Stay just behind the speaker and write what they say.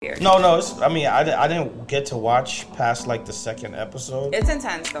No. I didn't get to watch past like the second episode. It's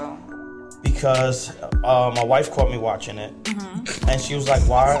intense though. Because my wife caught me watching it, and she was like,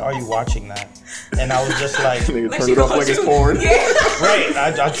 "Why are you watching that?" And I was just like, "Turn it off like it's porn." Yeah. Right.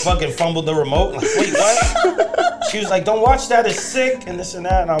 I fucking fumbled the remote. Like, wait, what? She was like, "Don't watch that. It's sick," and this and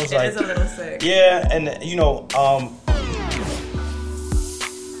that. And I was like, "It is a little sick." Yeah, and you know,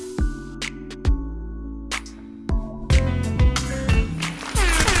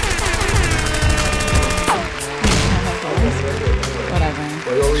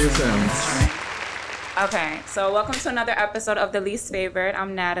 Okay, so welcome to another episode of The Least Favorite.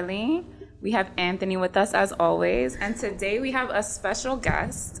 I'm Natalie. We have Anthony with us as always, and today we have a special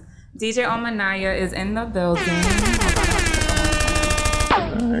guest. DJ Omanaya is in the building.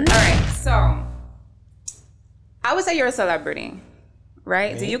 All right, so I would say you're a celebrity,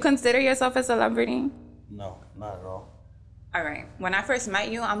 right? Do you consider yourself a celebrity? No, not at all. All right, when I first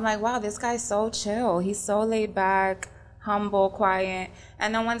met you, I'm like, wow, this guy's so chill. He's so laid back, humble, quiet.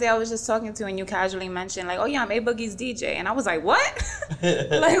 And then one day I was just talking to you and you casually mentioned like, oh yeah, I'm A-Boogie's DJ. And I was like, what?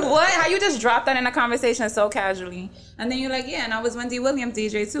 Like what? How you just dropped that in a conversation so casually? And then you're like, yeah, and I was Wendy Williams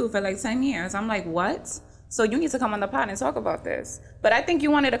DJ too for like 10 years. I'm like, what? So you need to come on the pod and talk about this. But I think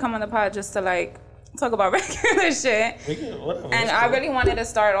you wanted to come on the pod just to like talk about regular shit. And I really wanted to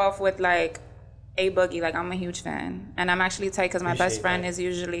start off with like A-Boogie. Like I'm a huge fan. And I'm actually tight because my best friend is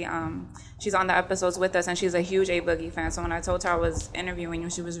usually, she's on the episodes with us and she's a huge A-Boogie fan. So when I told her I was interviewing you,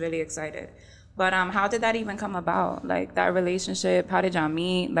 she was really excited. But how did that even come about? Like that relationship, how did y'all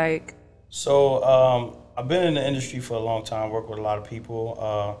meet? Like, so I've been in the industry for a long time, worked with a lot of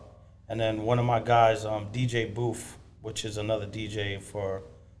people. And then one of my guys, DJ Booth, which is another DJ for,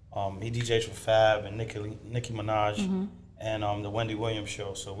 he DJs for Fab and Nicki Minaj and the Wendy Williams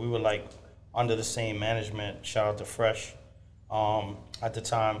show. So we were like under the same management, shout out to Fresh at the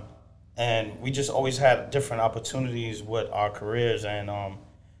time. And we just always had different opportunities with our careers. And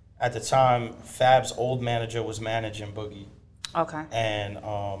at the time, Fab's old manager was managing Boogie. Okay. And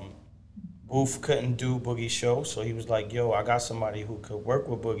Booth couldn't do Boogie's show, so he was like, yo, I got somebody who could work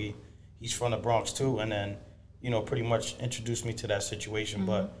with Boogie. He's from the Bronx too. And then, you know, pretty much introduced me to that situation.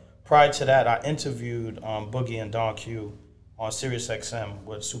 But prior to that, I interviewed Boogie and Don Q on Sirius XM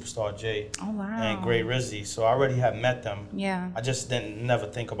with Superstar J and Gray Rizzy. So I already had met them. Yeah. I just didn't never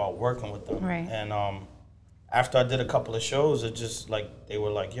think about working with them. Right. And after I did a couple of shows, it just like, they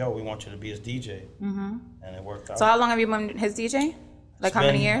were like, yo, we want you to be his DJ. And it worked out. So how long have you been his DJ? Like how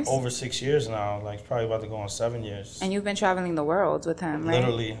many years? Over 6 years now. Like it's probably about to go on 7 years. And you've been traveling the world with him, right?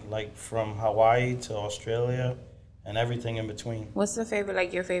 Literally, like from Hawaii to Australia and everything in between. What's the favorite,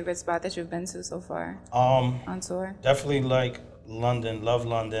 like your favorite spot that you've been to so far on tour? Definitely like London, love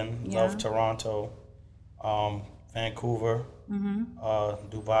Toronto, Vancouver,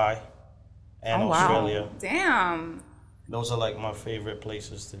 Dubai, and Australia. Damn. Those are like my favorite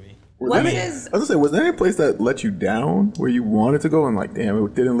places to be. I was gonna say, was there any place that let you down where you wanted to go and like, damn,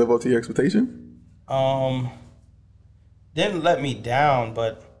 it didn't live up to your expectation? Didn't let me down,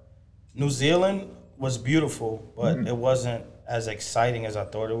 but New Zealand was beautiful, but it wasn't as exciting as I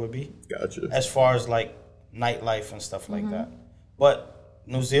thought it would be. Gotcha. As far as like nightlife and stuff like that. But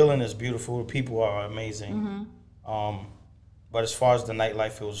New Zealand is beautiful. The people are amazing. But as far as the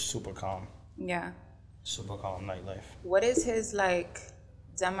nightlife, it was super calm. Yeah. Super calm nightlife. What is his like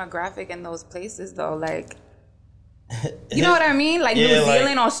demographic in those places though? Like, you know what I mean? Like New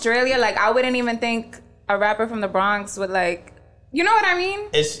Zealand, Australia. Like I wouldn't even think a rapper from the Bronx would like. You know what I mean?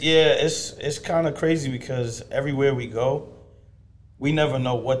 It's kind of crazy because everywhere we go, we never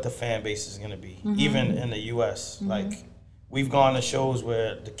know what the fan base is gonna be. Even in the U.S., like we've gone to shows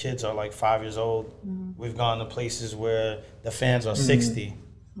where the kids are like 5 years old. We've gone to places where the fans are 60,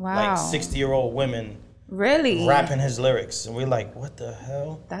 like 60-year-old women, really rapping his lyrics, and we're like, what the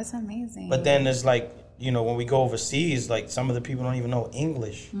hell? That's amazing. But then there's like, you know, when we go overseas, like some of the people don't even know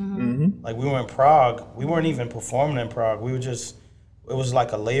English. Like we were in Prague, we weren't even performing in Prague. We were just. It was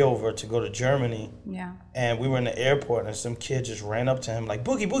like a layover to go to Germany. Yeah. And we were in the airport and some kid just ran up to him like,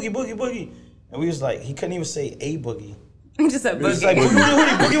 Boogie, Boogie, Boogie, Boogie. And we was like, he couldn't even say a Boogie. He just said Boogie. He was like, Boogie with a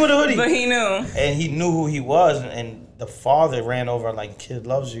hoodie, Boogie with a hoodie. But he knew. And he knew who he was. And the father ran over like, kid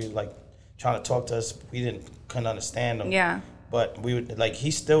loves you, like trying to talk to us. We couldn't understand him. Yeah. But we would, like,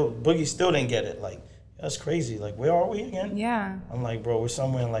 Boogie still didn't get it. Like, that's crazy. Like, where are we again? Yeah. I'm like, bro, we're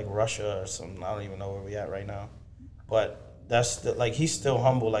somewhere in like Russia or something. I don't even know where we at right now. But that's like he's still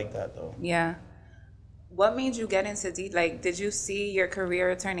humble like that though. Yeah. What made you get into like did you see your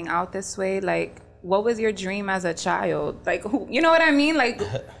career turning out this way? Like what was your dream as a child? Like you know what I mean? Like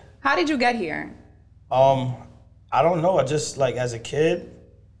how did you get here? I don't know. I just like as a kid,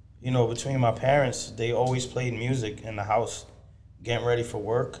 between my parents, they always played music in the house, getting ready for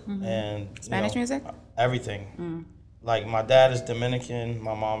work and Spanish music? Everything. Like my dad is Dominican,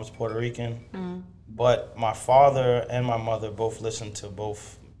 my mom is Puerto Rican, but my father and my mother both listened to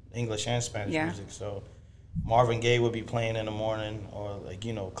both English and Spanish music. So Marvin Gaye would be playing in the morning, or like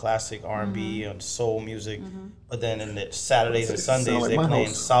classic R&B and soul music. But then in the Saturdays and Sundays they playing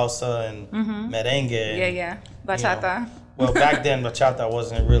salsa and merengue. Yeah, bachata. Well, back then bachata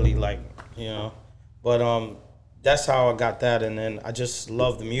wasn't really like but that's how I got that, and then I just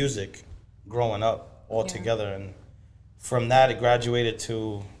loved the music growing up altogether, and from that it graduated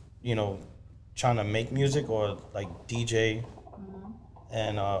to trying to make music or like DJ.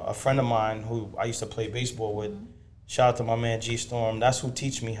 And a friend of mine who I used to play baseball with, shout out to my man G Storm, that's who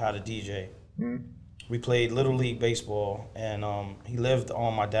teach me how to DJ. We played Little League baseball, and he lived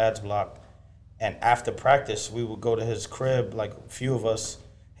on my dad's block. And after practice, we would go to his crib, like a few of us.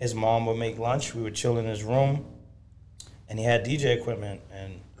 His mom would make lunch, we would chill in his room, and he had DJ equipment,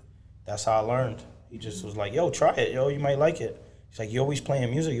 and that's how I learned. He just was like, yo, try it, yo, you might like it. He's like, you're always playing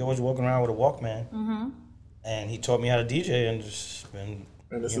music, you're always walking around with a Walkman. And he taught me how to DJ, and just been.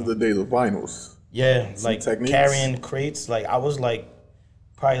 And this is the days of vinyls. Yeah, some like techniques. Carrying crates. Like I was like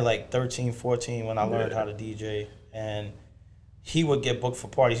probably like 13, 14 when I learned how to DJ. And he would get booked for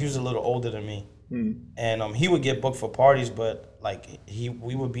parties. He was a little older than me. And he would get booked for parties, but like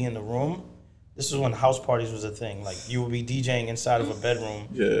we would be in the room. This is when house parties was a thing. Like you would be DJing inside of a bedroom,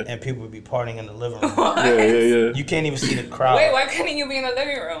 and people would be partying in the living room. Yeah. You can't even see the crowd. Wait, why couldn't you be in the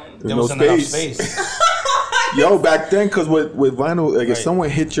living room? There was no space. Yo, back then, because with vinyl, like if someone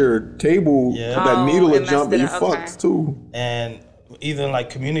hit your table, that needle would jump and you fucked too. And even like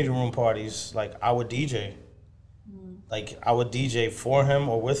community room parties, like I would DJ. Like I would DJ for him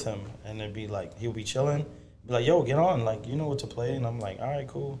or with him, and it'd be like he'll be chilling, be like, "Yo, get on, like you know what to play," and I'm like, "All right,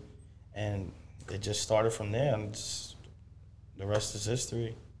 cool," and it just started from there, and the rest is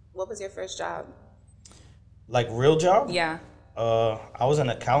history. What was your first job? Like real job? Yeah. I was an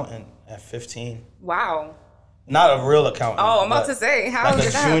accountant at 15. Wow. Not a real accountant. Oh, I'm about to say, how like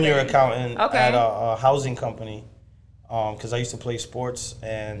did that a junior happen? accountant Okay. at a housing company, because I used to play sports,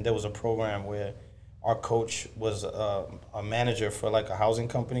 and there was a program where our coach was a manager for like a housing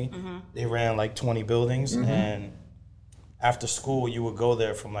company. They ran like 20 buildings, and after school you would go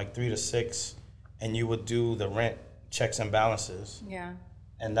there from like 3 to 6, and you would do the rent checks and balances. Yeah.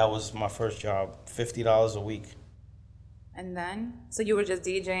 And that was my first job, $50 a week. And then, so you were just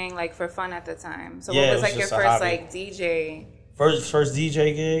DJing like for fun at the time. So Yeah, what was it like was your just a first hobby. like DJ? First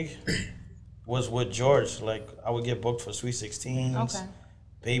DJ gig was with George. Like I would get booked for Sweet 16s,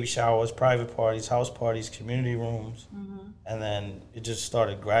 baby showers, private parties, house parties, community rooms, and then it just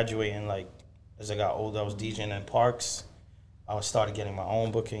started graduating. Like as I got older, I was DJing in parks. I started getting my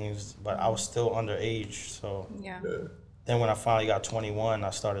own bookings, but I was still underage. So then when I finally got 21, I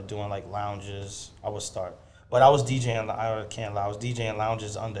started doing like lounges. But I was DJing. I can't lie. I was DJing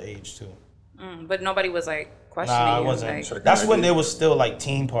lounges underage too. But nobody was like questioning Nah, I you. wasn't. Like, That's when there was still like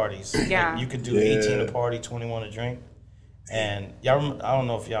teen parties. Yeah. Like, you could do 18 a party, 21 a drink. And y'all, I don't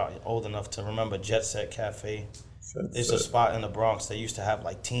know if y'all old enough to remember Jet Set Cafe. It's a spot in the Bronx that used to have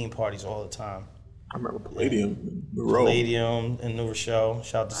like teen parties all the time. I remember Palladium. Palladium in New Rochelle.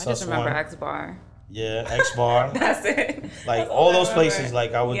 Shout out to I just Sus remember One. X Bar. Yeah, X Bar. That's it. Like That's all I those remember. places,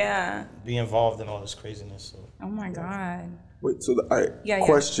 like I would Yeah. be involved in all this craziness. So. Oh my God. Wait, so the Yeah.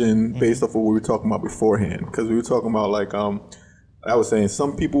 question based off of what we were talking about beforehand, because we were talking about like I was saying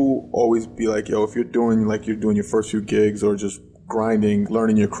some people always be like, yo, if you're doing your first few gigs or just grinding,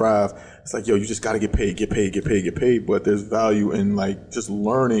 learning your craft, it's like, yo, you just got to get paid. But there's value in like just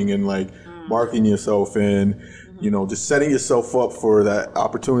learning and like marketing yourself and just setting yourself up for that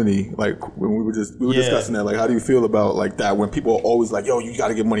opportunity. Like when we were discussing that, like how do you feel about like that when people are always like, yo, you got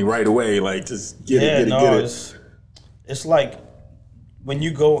to get money right away, like just get it. It's like when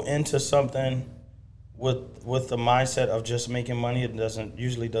you go into something with the mindset of just making money, it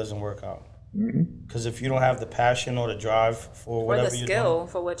usually doesn't work out. Because if you don't have the passion or the drive for whatever you're doing, or the skill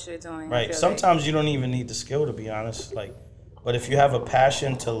for what you're doing. right? Sometimes you don't even need the skill, to be honest. Like, but if you have a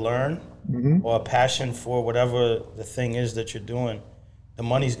passion to learn or a passion for whatever the thing is that you're doing, the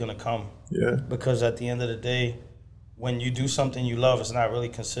money's gonna come. Yeah. Because at the end of the day, when you do something you love, it's not really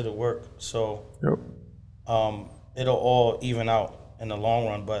considered work. So it'll all even out in the long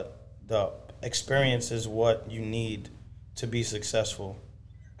run. But the experience is what you need to be successful.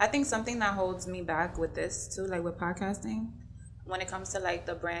 I think something that holds me back with this too, like with podcasting, when it comes to like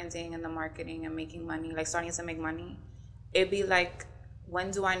the branding and the marketing and making money, like starting to make money, it'd be like, when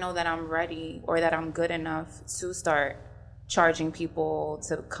do I know that I'm ready or that I'm good enough to start charging people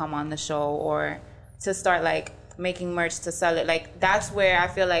to come on the show or to start like making merch to sell it. Like that's where I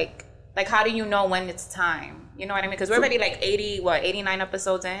feel like how do you know when it's time? You know what I mean? Because we're already like 89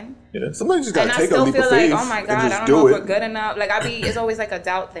 episodes in. Yeah, sometimes you just gotta take a And I leap still of feel like, faith oh my and God, just I don't do know if it. we're good enough. Like it's always like a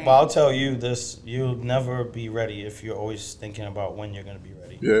doubt thing. But I'll tell you this, you'll never be ready if you're always thinking about when you're gonna be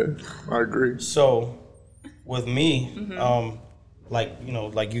ready. Yeah, I agree. So with me, like, you know,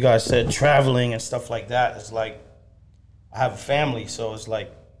 like you guys said, traveling and stuff like that, it's like I have a family, so it's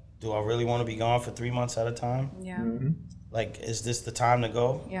like, do I really want to be gone for 3 months at a time? Yeah. Like, is this the time to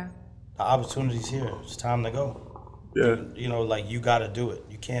go? Yeah. The opportunity's here. It's time to go. Yeah. You know, like, you got to do it.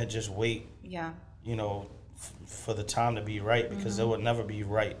 You can't just wait, Yeah. you know, for the time to be right, because it will never be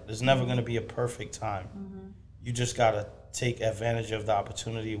right. There's never going to be a perfect time. You just got to take advantage of the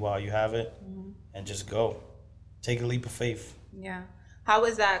opportunity while you have it and just go. Take a leap of faith. Yeah. How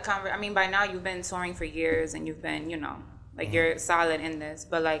was that I mean, by now you've been touring for years and you've been, you know, like you're solid in this,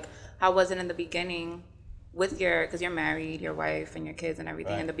 but like, how was it in the beginning with because you're married, your wife and your kids and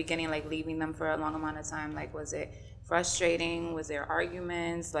everything, in the beginning, like leaving them for a long amount of time? Like, was it frustrating? Was there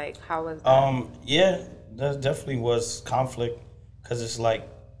arguments? Like, how was that? Yeah, there definitely was conflict, because it's like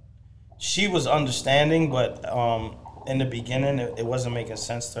she was understanding, but in the beginning it wasn't making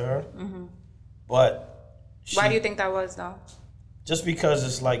sense to her. But Why do you think that was though? just because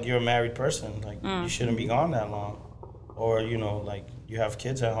it's like you're a married person, like you shouldn't be gone that long, or you know, like you have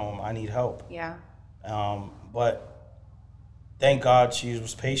kids at home, I need help. Yeah. But thank God she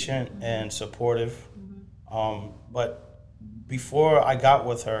was patient and supportive. But before I got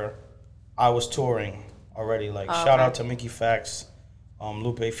with her, I was touring already. Like, shout out to Mickey Fax,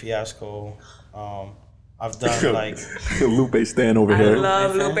 Lupe Fiasco. I've done like Lupe Stan over I here.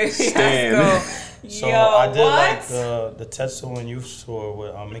 love Lupe Stan. Fiasco. so Yo, I did what? like the Tetsuo and Youth tour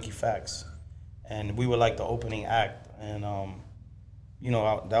with Mickey Fax, and we were like the opening act. And you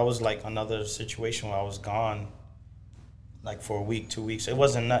know, that was like another situation where I was gone like for a week, 2 weeks. It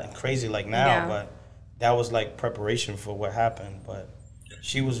wasn't nothing crazy like now, but that was like preparation for what happened. But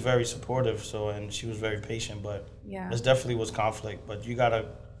she was very supportive, and she was very patient. But this definitely was conflict. But you gotta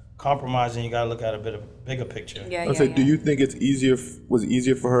compromise and you gotta look at a bigger picture. Do you think it's was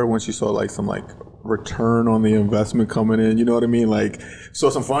easier for her when she saw like some like return on the investment coming in? You know what I mean? Like, saw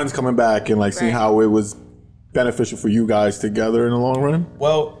some funds coming back and like seeing how it was beneficial for you guys together in the long run?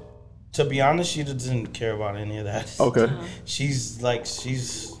 Well, to be honest, she doesn't care about any of that. Okay. She's like,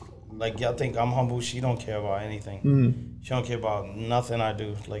 y'all think I'm humble. She don't care about anything. She don't care about nothing I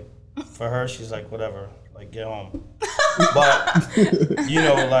do. Like, for her, she's like, whatever. Like, get home. But you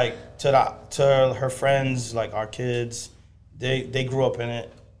know, like to her friends, like our kids, they grew up in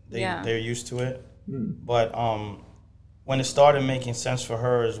it. They're used to it. But when it started making sense for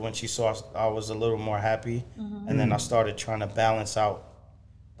her is when she saw I was a little more happy, and then I started trying to balance out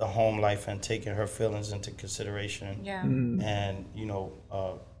the home life and taking her feelings into consideration. Yeah. And you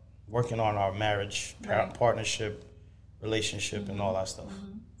know, working on our marriage, partnership, relationship, and all that stuff.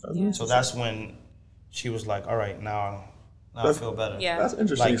 So that's when she was like, all right, now I feel better. Yeah. That's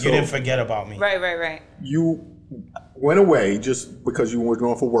interesting. Like, you didn't forget about me. Right. You went away just because you were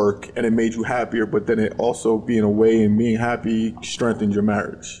going for work and it made you happier, but then it also being away and being happy strengthened your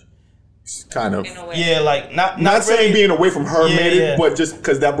marriage. It's kind of. Yeah, like not saying really, being away from her made it, but just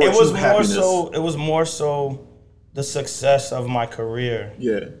because that brought you happiness. It was more so the success of my career.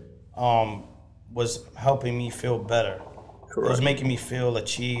 Yeah. Was helping me feel better. Correct. It was making me feel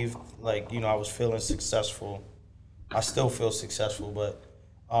achieved. Like, you know, I was feeling successful. I still feel successful, but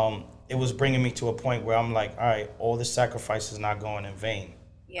it was bringing me to a point where I'm like, all right, all this sacrifice is not going in vain.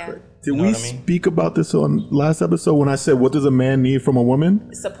 Yeah. Did we speak about this on last episode when I said, what does a man need from a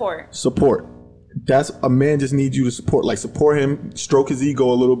woman? Support. That's a man just needs you to support him, stroke his ego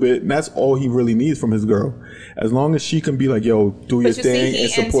a little bit, and that's all he really needs from his girl. As long as she can be like, yo, do your thing and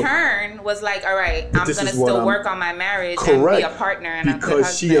support. In turn was like, all right, I'm gonna still work on my marriage and be a partner and a good husband.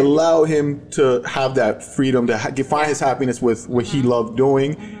 Because she allowed him to have that freedom to find his happiness with what he loved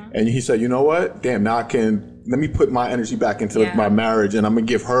doing, and he said, you know what, damn, now let me put my energy back into my marriage, and I'm gonna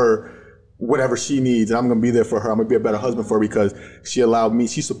give her whatever she needs, and I'm gonna be there for her. I'm gonna be a better husband for her because she allowed me,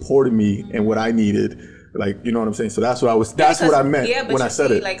 she supported me in what I needed. Like, you know what I'm saying? So that's what I meant when I said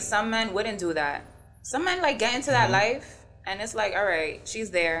it. Like, some men wouldn't do that. Some men like get into that life and it's like, all right,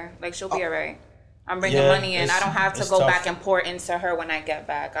 she's there. Like, she'll be all right. I'm bringing money in. I don't have to go back and pour into her when I get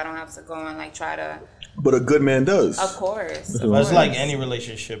back. I don't have to go and like try to. But a good man does. Of course. But it's like any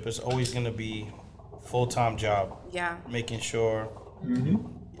relationship. It's always gonna be a full-time job. Yeah. Making sure,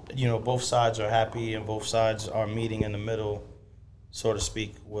 you know, both sides are happy and both sides are meeting in the middle, so to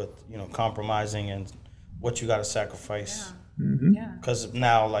speak, with, you know, compromising and what you got to sacrifice. Yeah. Because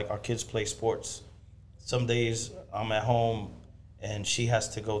now, like, our kids play sports. Some days I'm at home and she has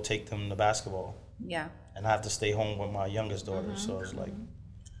to go take them to basketball. Yeah. And I have to stay home with my youngest daughter. So it's like,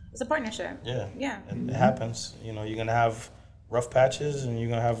 It's a partnership. yeah. Yeah. It happens. You know, you're going to have rough patches and you're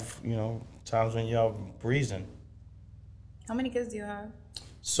going to have, you know, times when you're breezing. How many kids do you have?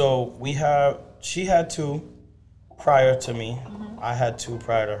 So she had 2 prior to me. I had 2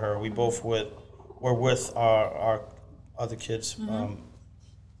 prior to her. We both were with our other kids'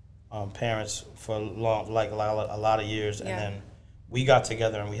 parents for long, like a lot of years. Yeah. And then we got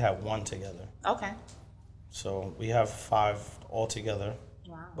together and we had 1 together. Okay. So we have 5 altogether.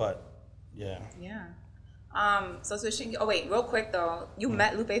 Wow. But yeah. Yeah. So switching. Oh wait, real quick though, you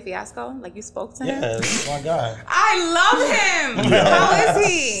met Lupe Fiasco? Like you spoke to him? Yeah, this is my guy. I love him. How is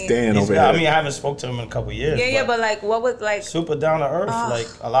he? Stan He's over got- I here. mean, I haven't spoke to him in a couple of years. Yeah, but like, what was like? super down to earth. Like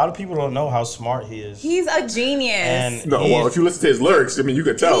a lot of people don't know how smart he is. He's a genius. And No, well, if you listen to his lyrics, I mean, you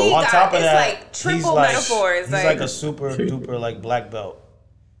could tell. He- on top of it's that, like triple he's like, metaphors, He's like- like a super duper like black belt.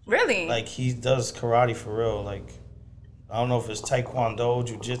 Really? Like he does karate for real. Like I don't know if it's taekwondo,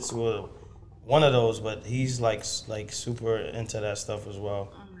 jujitsu, or one of those, but he's like super into that stuff as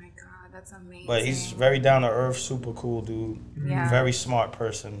well. Oh my god, that's amazing. But he's very down to earth, super cool dude. Yeah. Very smart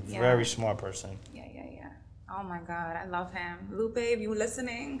person. Yeah. Very smart person. Yeah. Oh my god, I love him. Lupe, if you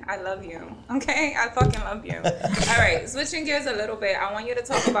listening, I love you. Okay, I fucking love you. All right, switching gears a little bit, I want you to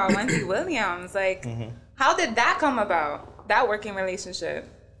talk about Wendy Williams. Like, how did that come about? That working relationship?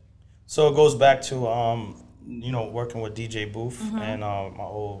 So it goes back to you know, working with DJ Booth and my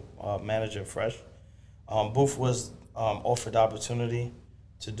old manager Fresh. Booth was offered the opportunity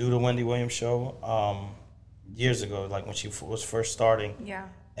to do the Wendy Williams show years ago, like when she was first starting. Yeah.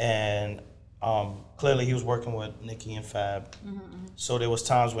 And clearly he was working with Nicki and Fab. So there was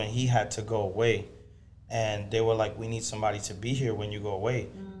times when he had to go away and they were like, we need somebody to be here when you go away.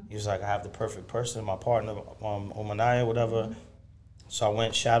 He was like, I have the perfect person, my partner, Omanaya, whatever. So I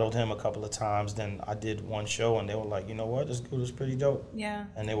went, shadowed him a couple of times. Then I did one show and they were like, you know what, this dude is pretty dope. Yeah.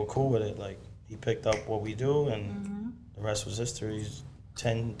 And they were cool with it. Like he picked up what we do and the rest was history. He's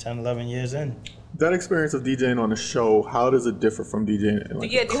 10, 11 years in. That experience of DJing on a show, how does it differ from DJing in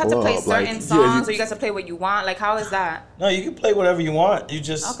like Yeah, a do you have to play club? certain Like, songs or you got to play what you want? Like, how is that? No, you can play whatever you want. You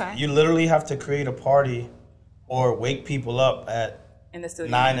just, Okay. you literally have to create a party or wake people up at In the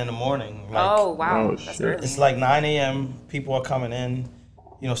studio? 9 in the morning. Like, Oh, wow. Oh, That's shit. early. it's like 9 a.m. People are coming in.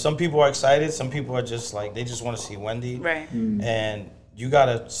 You know, some people are excited. Some people are just like, they just want to see Wendy. Right. And you got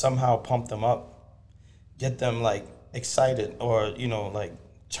to somehow pump them up, get them like excited or, you know, like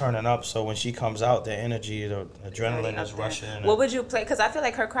turning up. So when she comes out, their energy, the adrenaline Up is there. rushing. What would you play? Because I feel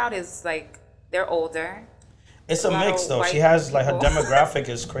like her crowd is like, they're older. It's a lot mix of though. She white has like her people. demographic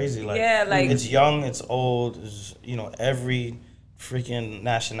is crazy. Like, Yeah, like- it's young, it's old, it's, you know, every freaking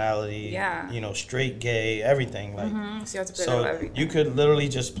nationality. Yeah. You know, straight, gay, everything. Like, So you have to play so everything. you could literally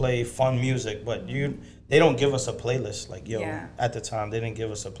just play fun music, but they don't give us a playlist. Like, yo, Yeah. at the time they didn't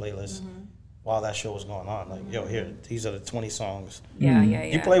give us a playlist while that show was going on. Like, yo, here, these are the 20 songs. Yeah.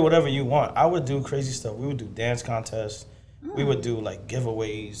 You play whatever you want. I would do crazy stuff. We would do dance contests. We would do like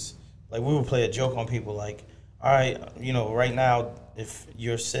giveaways. Like we would play a joke on people like, all right, you know, right now, if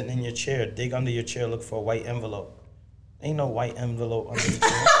you're sitting in your chair, dig under your chair, look for a white envelope. Ain't no white envelope under your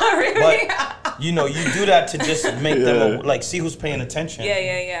chair. Really? But, you know, you do that to just make them, like, see who's paying attention.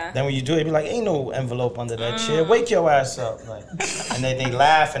 Yeah. Then when you do it, be like, ain't no envelope under that chair. Wake your ass up. Like, and then they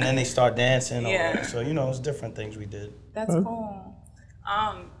laugh and then they start dancing. Yeah. So, you know, it's different things we did. That's cool.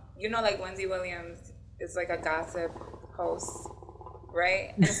 You know, like Wendy Williams is like a gossip host,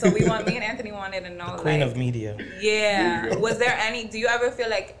 right? And so me and Anthony wanted to know, Queen like, of media. yeah, was there any? Do you ever feel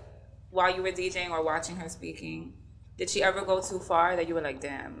like while you were DJing or watching her speaking, did she ever go too far that you were like,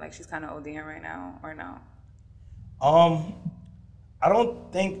 damn, like she's kind of ODing right now, or no? I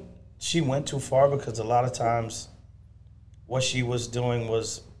don't think she went too far because a lot of times what she was doing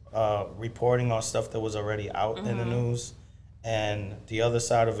was reporting on stuff that was already out in the news, and the other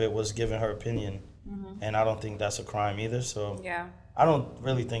side of it was giving her opinion, and I don't think that's a crime either. So Yeah. I don't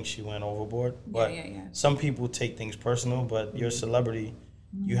really think she went overboard, but yeah. some people take things personal. But you're a celebrity,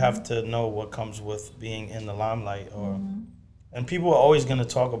 you have to know what comes with being in the limelight, and people are always going to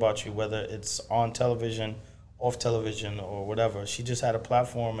talk about you, whether it's on television, off television, or whatever. She just had a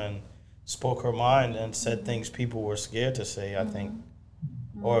platform and spoke her mind and said things people were scared to say, I think,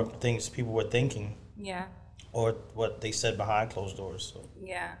 or things people were thinking, Yeah. or what they said behind closed doors. So.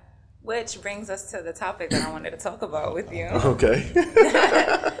 Yeah. Which brings us to the topic that I wanted to talk about with you. Okay.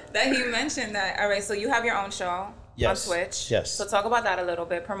 That he mentioned that, all right, so you have your own show Yes. on Twitch. Yes. So talk about that a little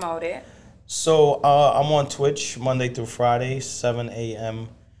bit, promote it. So I'm on Twitch Monday through Friday, 7 a.m.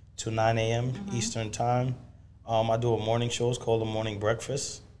 to 9 a.m. Eastern time. I do a morning show. It's called The Morning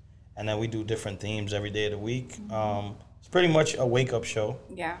Breakfast. And then we do different themes every day of the week. It's pretty much a wake-up show.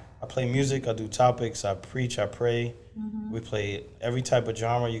 Yeah. I play music. I do topics. I preach. I pray. We play every type of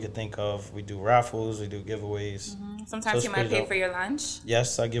genre you could think of. We do raffles. We do giveaways. Sometimes So you might pretty pay dope. for your lunch.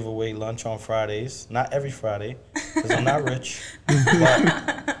 Yes, I give away lunch on Fridays. Not every Friday, because I'm not rich.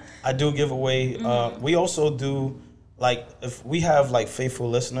 But I do give away. We also do, like, if we have, like, faithful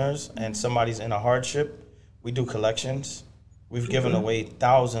listeners and somebody's in a hardship, we do collections. We've given away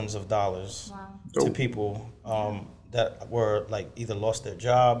thousands of dollars to Dope. people that were, like, either lost their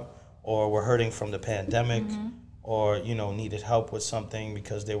job or were hurting from the pandemic or, you know, needed help with something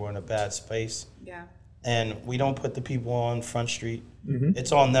because they were in a bad space. Yeah. And we don't put the people on Front Street.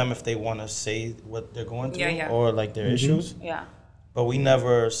 It's on them if they want to say what they're going through Yeah. or like their issues. Yeah. But we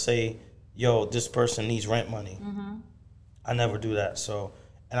never say, yo, this person needs rent money. I never do that. So,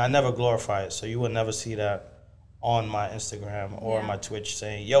 and I never glorify it. So you would never see that on my Instagram or Yeah. my Twitch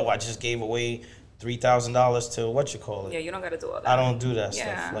saying, yo, I just gave away $3,000 to what you call it. Yeah, you don't gotta do all that. I don't do that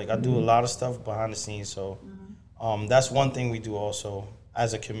Yeah. stuff. Like I do a lot of stuff behind the scenes. So that's one thing we do also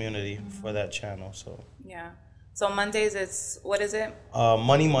as a community for that channel. So. Yeah. So Mondays, it's, what is it?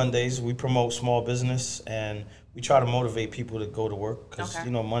 Money Mondays, we promote small business and we try to motivate people to go to work because, Okay.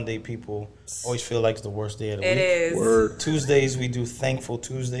 you know, Monday people always feel like it's the worst day of the It week. is. Word. Tuesdays, we do Thankful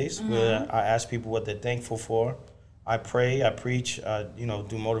Tuesdays where I ask people what they're thankful for. I pray, I preach, you know,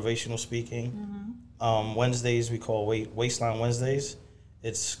 do motivational speaking. Wednesdays, we call Waistline Wednesdays.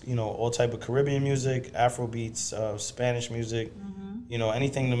 It's, you know, all type of Caribbean music, Afro beats, Spanish music, you know,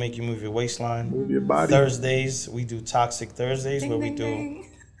 anything to make you move your waistline. Move your body. Thursdays, we do Toxic Thursdays where we Ding, do ding.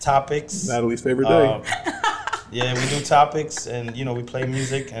 topics. Natalie's favorite day. Yeah, we do topics and, you know, we play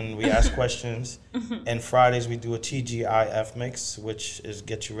music and we ask questions. And Fridays, we do a TGIF mix, which is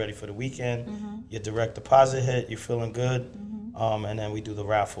get you ready for the weekend. Your direct deposit hit, you're feeling good. And then we do the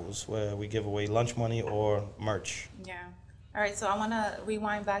raffles where we give away lunch money or merch. Yeah. All right, so I want to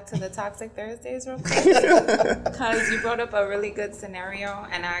rewind back to the Toxic Thursdays real quick because you brought up a really good scenario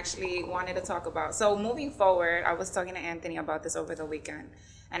and I actually wanted to talk about. So moving forward, I was talking to Anthony about this over the weekend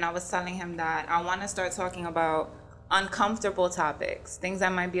and I was telling him that I want to start talking about uncomfortable topics, things that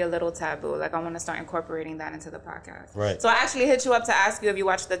might be a little taboo. Like I want to start incorporating that into the podcast. Right. So I actually hit you up to ask you if you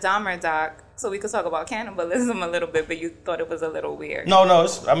watched the Dahmer doc so we could talk about cannibalism a little bit, but you thought it was a little weird. No,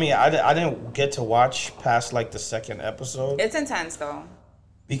 I mean, I didn't get to watch past like the second episode. It's intense though.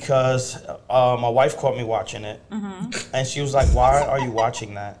 Because my wife caught me watching it, and she was like, "Why are you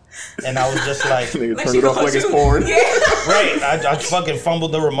watching that?" And I was just like, Nigga Like turn she it off called like it's you- porn. "Right." I fucking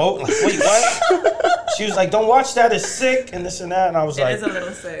fumbled the remote. Like, wait, what? She was like, "Don't watch that. It's sick," and this and that. And I was It like, is a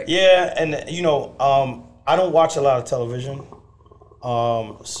little sick. "Yeah." And you know, I don't watch a lot of television.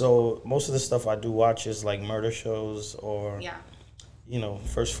 So most of the stuff I do watch is like murder shows or Yeah. you know,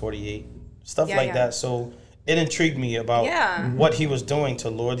 First 48, stuff Yeah, like yeah. that. So it intrigued me about Yeah. what he was doing to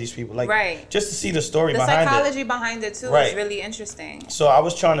lure these people, like Right. just to see the story The behind it. psychology behind it too is Right. really interesting. So I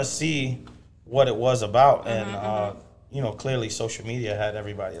was trying to see what it was about, Mm-hmm, and you know, clearly social media had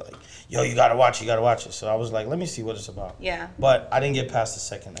everybody like, "Yo, you gotta watch it." So I was like, "Let me see what it's about." Yeah. But I didn't get past the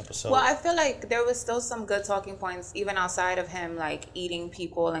second episode. Well, I feel like there was still some good talking points even outside of him like eating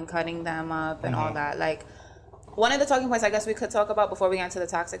people and cutting them up and all that. Like one of the talking points I guess we could talk about before we get into the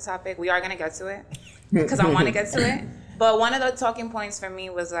toxic topic, we are going to get to it because I want to get to it. But one of the talking points for me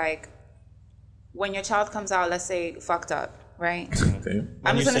was like when your child comes out, let's say fucked up, right? Okay.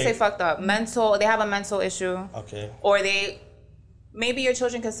 I'm you just going to say- say fucked up. They have a mental issue. Okay. Or maybe your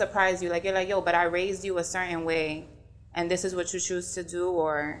children can surprise you. Like, you're like, yo, but I raised you a certain way, and this is what you choose to do,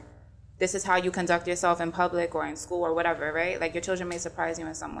 or this is how you conduct yourself in public or in school or whatever, right? Like, your children may surprise you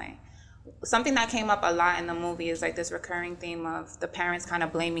in some way. Something that came up a lot in the movie is, like, this recurring theme of the parents kind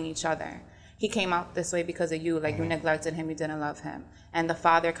of blaming each other. He came out this way because of you. Like, you neglected him, you didn't love him. And the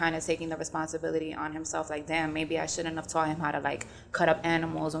father kind of taking the responsibility on himself. Like, damn, maybe I shouldn't have taught him how to, like, cut up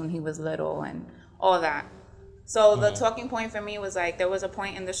animals when he was little and all that. So the talking point for me was like, there was a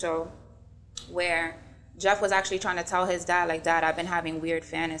point in the show where Jeff was actually trying to tell his dad, like, Dad, I've been having weird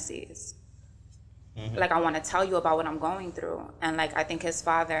fantasies. Like, I want to tell you about what I'm going through. And like, I think his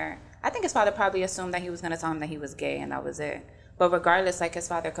father probably assumed that he was going to tell him that he was gay and that was it. But regardless, like, his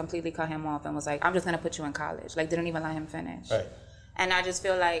father completely cut him off and was like, I'm just going to put you in college. Like, didn't even let him finish. Right. And I just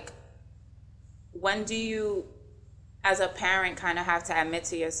feel like, when do you, as a parent, kind of have to admit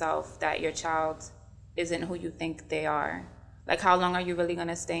to yourself that your child isn't who you think they are? Like, how long are you really going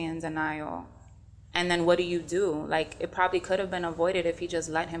to stay in denial? And then what do you do? Like, it probably could have been avoided if he just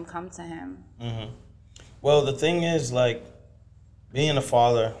let him come to him. Well, the thing is, like, being a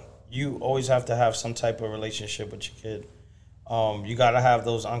father, you always have to have some type of relationship with your kid. You got to have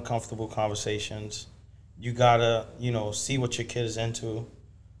those uncomfortable conversations. You got to, see what your kid is into.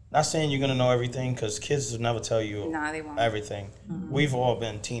 Not saying you're going to know everything, because kids will never tell you They won't. everything. We've all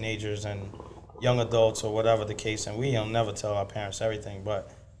been teenagers and young adults or whatever the case, and we'll never tell our parents everything.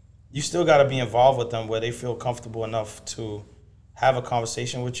 But you still got to be involved with them where they feel comfortable enough to have a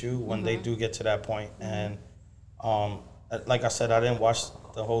conversation with you when they do get to that point. And like I said, I didn't watch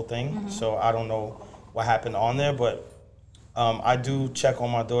the whole thing, so I don't know what happened on there. But I do check on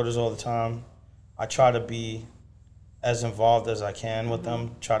my daughters all the time. I try to be as involved as I can with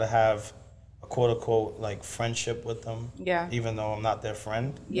them. Try to have a quote-unquote like friendship with them. Yeah. Even though I'm not their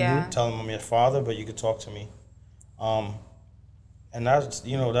friend. Yeah. Tell them I'm your father, but you can talk to me. And that's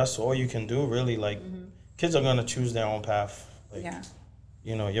that's all you can do really. Like kids are gonna choose their own path. Like,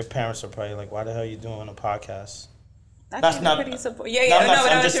 your parents are probably like, "Why the hell are you doing a podcast?" That's not pretty support. Yeah, no, yeah.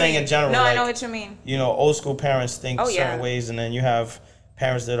 I'm just saying in general. No, like, I know what you mean. Old school parents think certain yeah. ways, and then you have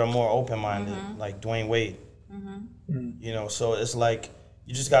parents that are more open minded, like Dwayne Wade. So it's like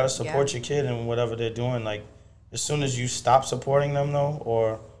you just gotta support your kid in whatever they're doing. Like as soon as you stop supporting them, though,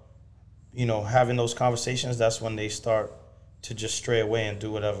 or having those conversations, that's when they start to just stray away and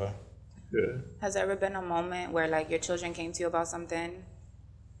do whatever. Yeah. Has there ever been a moment where like your children came to you about something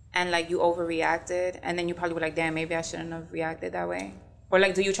and like you overreacted and then you probably were like, damn, maybe I shouldn't have reacted that way? Or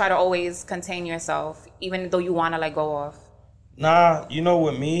like do you try to always contain yourself even though you want to like go off? Nah,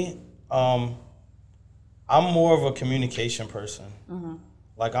 with me, I'm more of a communication person.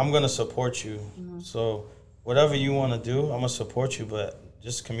 Like I'm gonna support you. So whatever you want to do, I'm gonna support you, but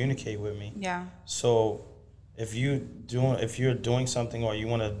just communicate with me. Yeah. So if you're doing something or you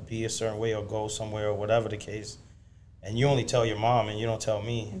want to be a certain way or go somewhere or whatever the case, and you only tell your mom and you don't tell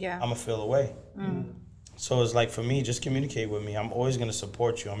me, I'm gonna feel away. So it's like for me, just communicate with me. I'm always gonna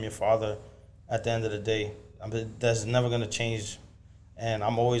support you. I'm your father. At the end of the day, that's never gonna change, and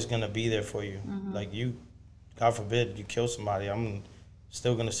I'm always gonna be there for you. Like you, God forbid, you kill somebody, I'm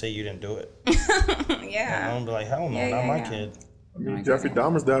still gonna say you didn't do it. Yeah. And I'm be like, hell no, not my kid. I mean, Jeffrey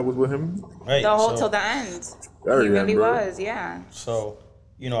Dahmer's dad was with him. Right. The whole till the end. Very He really end, bro. was, yeah. So,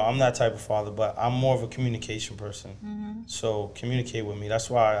 I'm that type of father, but I'm more of a communication person. So communicate with me. That's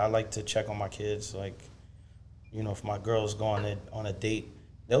why I like to check on my kids. Like, if my girl's going on a date,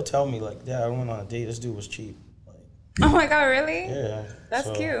 they'll tell me like, "Dad, I went on a date. This dude was cheap." Like, Oh my God, really? yeah. That's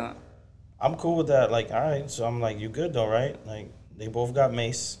So, cute. I'm cool with that. Like, all right. So I'm like, you good though, right? Like, they both got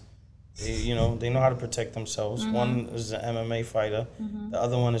mace. They, they know how to protect themselves. One is an MMA fighter. The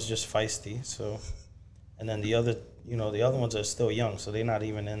other one is just feisty. So, and then the other ones are still young, so they're not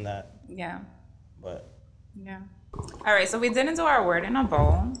even in that. Yeah. But Yeah. All right, so we didn't do our word in a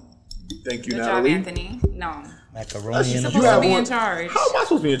bowl. Thank you, Good Natalie. job, Anthony. No. macaroni in You're the supposed to be in charge. How am I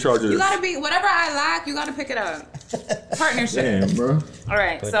supposed to be in charge of this? You gotta be, whatever I lack, you gotta pick it up. Partnership. Damn, bro. All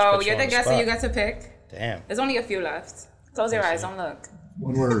right, Put so you you're on the the guest spot. and you get to pick. Damn. There's only a few left. Close your eyes, don't look.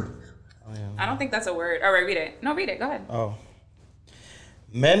 One word. I don't think that's a word. All right, read it. No, read it. Go ahead. Oh.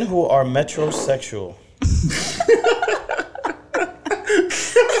 Men who are metrosexual.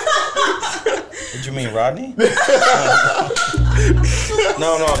 Did you mean Rodney? No,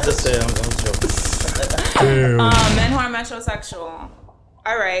 I'm just saying. I'm joking. Men who are metrosexual.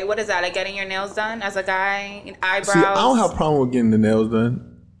 All right, what is that? Like getting your nails done as a guy? Eyebrows? See, I don't have a problem with getting the nails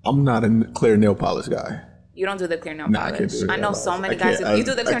done. I'm not a clear nail polish guy. You don't do the clear nail Nah, I polish. can't do the I know nail so polish. many I guys can't- who... You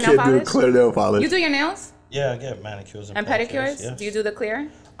do the clear I nail can't polish? do the clear nail polish. You do your nails? Yeah, I get manicures and And pedicures? Yes. Do you do the clear?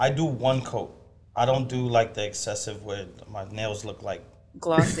 I do one coat. I don't do like the excessive where my nails look like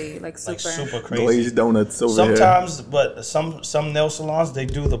Glossy, like super. super crazy. Glazed donuts over here. Sometimes, but some nail salons they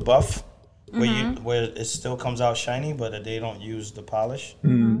do the buff where it still comes out shiny, but they don't use the polish.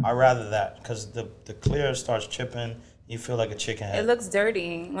 I rather that because the clear starts chipping. You feel like a chicken head. It looks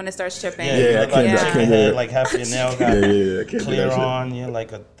dirty when it starts chipping. Yeah, Yeah, you I look like can't- a I chicken can't do head. it. Like half your nail got Yeah, I can't do clear that shit. on. You're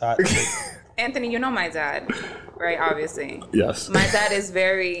like a thought. Anthony, you know my dad, right? Obviously. Yes. My dad is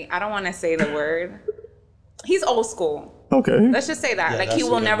very, I don't want to say the word. He's old school. Okay. Let's just say that. Yeah, like, that's he a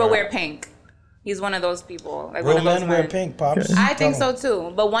will good never word. wear pink. He's one of those people. Like Real one of those men wear men. pink, pops. I think Tell so 'em.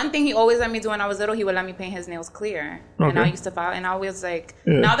 too. But one thing he always let me do when I was little, he would let me paint his nails clear. And I Okay. used to follow. And I was like,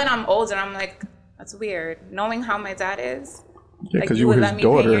 Yeah. now that I'm older, I'm like, that's weird. Knowing how my dad is. Yeah, like, because you were would his let me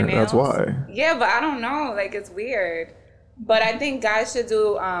paint your daughter. That's nails? why. Yeah, but I don't know. Like, it's weird. But I think guys should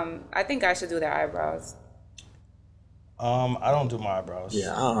do. I think guys should do their eyebrows. I don't do my eyebrows.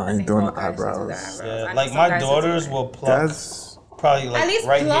 Yeah, I I ain't think doing all the guys should do their eyebrows. eyebrows. I Yeah, know like some my guys that do daughters it. will pluck That's probably like At least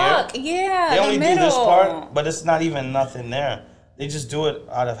right pluck. here. Yeah, They the only middle. do this part, but it's not even nothing there. They just do it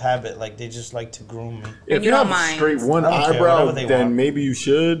out of habit. Like they just like to groom me. If you you don't have mind. straight one I don't care, eyebrow, whatever they then want. maybe you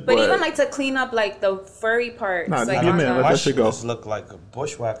should. But even like to clean up like the furry parts. Nah, like you on man, the- let My that shit shit go. just look like a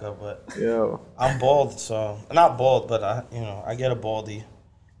bushwhacker, but Yeah. I'm bald, so not bald, but I get a baldy,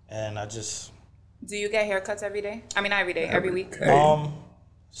 and I just Do you get haircuts every day? I mean, not every day, every week. Hey.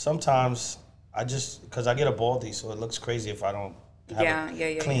 sometimes I just because I get a baldy, so it looks crazy if I don't have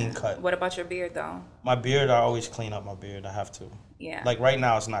a clean cut. What about your beard though? My beard, I always clean up my beard. I have to. Yeah. Like right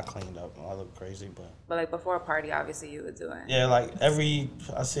now, it's not cleaned up. I look crazy, but But like before a party, obviously you would do it. yeah, like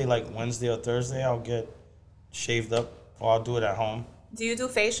I say like Wednesday or Thursday, I'll get shaved up, or I'll do it at home. Do you do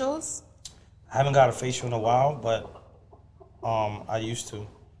facials? I haven't got a facial in a while, but I used to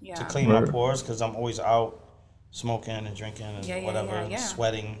Yeah. clean my Word. pores because I'm always out smoking and drinking and Yeah, yeah, whatever, yeah, and yeah.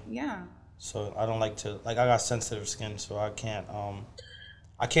 sweating. Yeah. So I don't like to I got sensitive skin, so I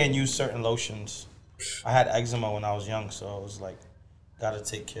can't use certain lotions. I had eczema when I was young, so it was like gotta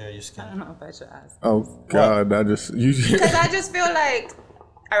take care of your skin. I don't know if I should ask. Oh God, I just you. Because I just feel like,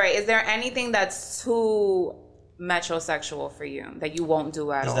 all right, is there anything that's too metrosexual for you that you won't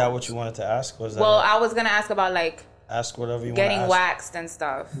do at all? Is that what you wanted to ask? Was that Well, it? I was gonna ask about like Ask whatever you want to getting ask. waxed and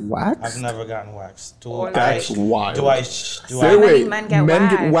stuff. Wax? I've never gotten waxed. Or That's like- wild. Do I? Say many wait, men get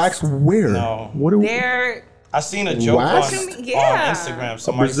get waxed? waxed where? No. What do we? They're I seen a joke Wax? Yeah. on Instagram.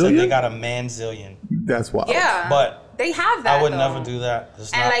 Somebody said Brazilian? they got a manzillion, That's wild. yeah, but they have that. I would though. never do that.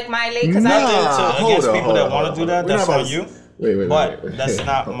 It's And not like my late, because nothing I to, against people that want to do that. We're That's not on about you. Wait, But wait. that's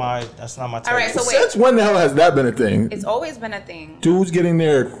not my type. All right, so wait. Since when the hell has that been a thing? it's always been a thing. Dudes getting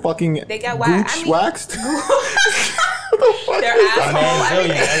their fucking They get waxed. gooch I mean- waxed? What the fuck Their is that? asshole,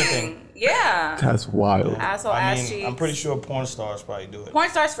 Manzillion, everything. Yeah, That's wild. asshole, I ass mean, cheeks. I'm pretty sure porn stars probably do it. Porn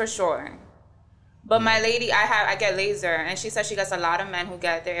stars for sure. But my lady, I get laser, and she says she gets a lot of men who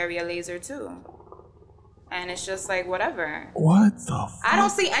get their area laser too. And it's just like whatever. What the fuck? I don't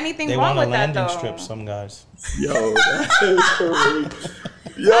see anything They wrong want a with that landing though. strip. Some guys. Yo, that is crazy.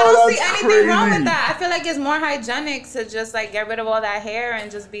 Yo, I don't see that's anything crazy. wrong with that. I feel like it's more hygienic to just like get rid of all that hair and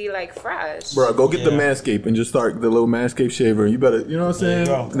just be like fresh. Bro, go get the Yeah. Manscaped and just start the little Manscaped shaver. You better, you know what I'm There you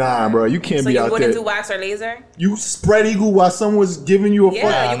saying? go. Nah, bro, you can't So be you out wouldn't there. do wax or laser? You spread eagle while someone was giving you a Yeah,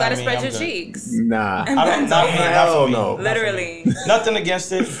 fuck. you gotta I mean, spread I'm your good. cheeks. Nah. I don't. Not me. Not Hell for me. no. Not for me. Literally. Nothing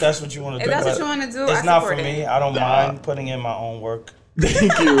against it. If that's what you want to If do. that's what but you wanna do, it's I not for support me. it. I don't mind putting in my own work.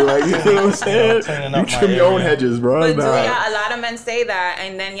 Thank you. Like, you know what I'm saying? cleaning You up my trim your own area. hedges, bro. But do Nah. y'all, a lot of men say that,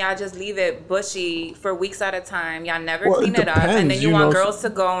 and then y'all just leave it bushy for weeks at a time. Y'all never Well, it clean it up, and then depends, you you want know. girls to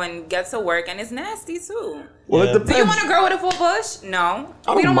go and get to work, and it's nasty too. Well, Yeah. it Do depends. you want a girl with a full bush? No,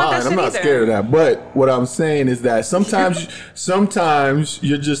 I we don't don't want that mind. shit I'm not either. scared of that. But what I'm saying is that sometimes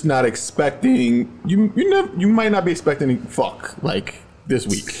you're just not expecting. You might not be expecting fuck like this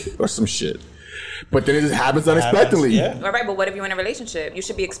week or some shit. But then it just happens unexpectedly. Yeah. All right, but what if you're in a relationship? You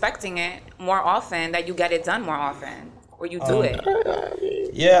should be expecting it more often, that you get it done more often, or you do it.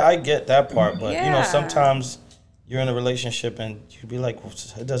 Yeah, I get that part, but you know, Yeah. sometimes you're in a relationship and you'd be like, well,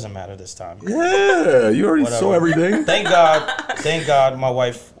 it doesn't matter this time. Yeah, you already saw Whatever. everything. Thank God, my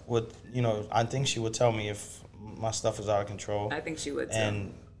wife would. You know, I think she would tell me if my stuff is out of control. I think she would too.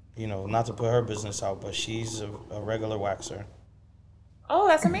 And you know, not to put her business out, but she's a regular waxer, Oh,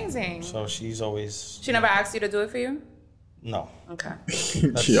 that's amazing. so she's always She never asked you to do it for you? no. Okay.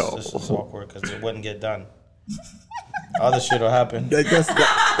 That's Yo. this is awkward because it wouldn't get done. Other shit will happen.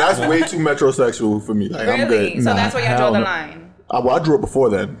 That's way too metrosexual for me. Like, I'm Really? good. So Nah, that's where y'all hell draw the no. line. Well, I drew it before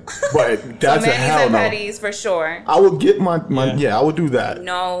then, but that's So a manis hell and no. petties for sure. I will get my Yeah. I will do that.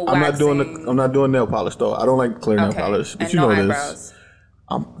 No I'm not doing waxing. I'm not doing nail polish though. I don't like clear nail Okay. polish, but And you no know eyebrows. this.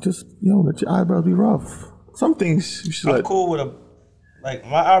 I'm just let your eyebrows be rough. Some things you should I'm let. cool with like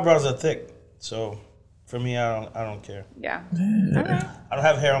my eyebrows are thick, so for me, I don't care. Yeah. All right. I don't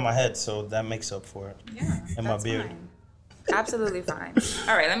have hair on my head, so that makes up for it. Yeah. And my that's beard. fine. Absolutely fine.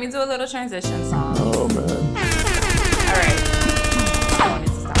 All right, let me do a little transition song. Oh man. All right. I wanted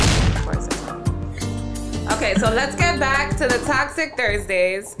to stop for a second. Okay, so let's get back to the Toxic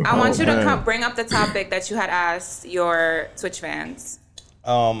Thursdays. I want you to man. bring up the topic that you had asked your Twitch fans.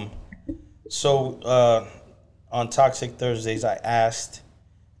 So on Toxic Thursdays, I asked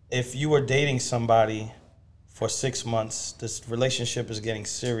if you were dating somebody for 6 months, this relationship is getting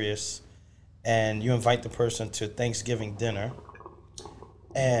serious, and you invite the person to Thanksgiving dinner,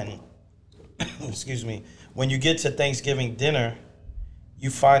 and excuse me, when you get to Thanksgiving dinner, you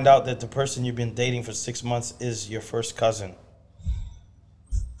find out that the person you've been dating for 6 months is your first cousin.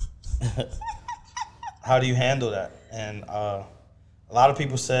 How do you handle that? And a lot of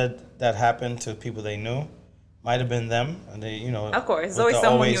people said that happened to people they knew, Might have been them, and they, Of course, it's with always the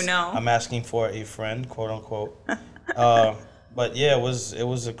someone you know. I'm asking for a friend, quote unquote. But yeah, it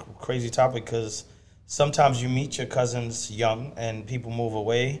was a crazy topic because sometimes you meet your cousins young, and people move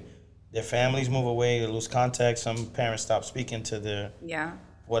away, their families move away, they lose contact. Some parents stop speaking to their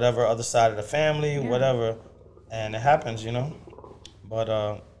whatever other side of the family, whatever, and it happens, But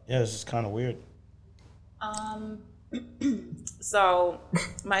yeah, it's just kind of weird. So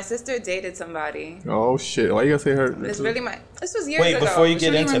my sister dated somebody. Oh shit! Why you gotta say her? This was years Wait, ago. before you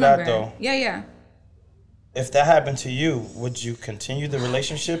get into that though. Yeah. If that happened to you, would you continue the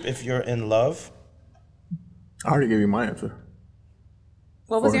relationship if you're in love? I already gave you my answer.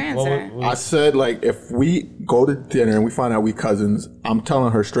 What was your answer? I said, like, if we go to dinner and we find out we cousins, I'm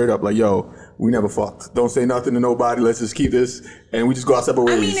telling her straight up, like, yo, we never fucked. Don't say nothing to nobody. Let's just keep this, and we just go our separate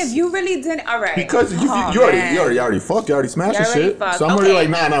ways. I mean, if you really didn't, all right. Because you already fucked. You already smashed the shit. Fucked. So I'm already like,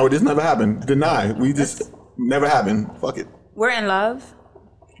 nah, this never happened. Deny. We just never happened. Fuck it. We're in love.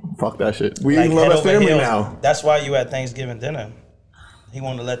 Fuck that shit. We Like, in love head as over family heels. now. That's why you at Thanksgiving dinner. He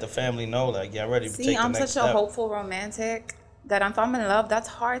wanted to let the family know, like, yeah, ready to take the I'm next such step. a hopeful romantic that if I'm in love, that's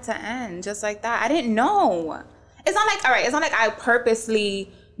hard to end just like that. I didn't know. It's not like I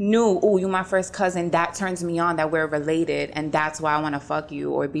purposely knew, oh, you my first cousin, that turns me on, that we're related, and that's why I want to fuck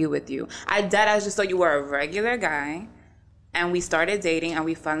you or be with you. I just thought you were a regular guy, and we started dating, and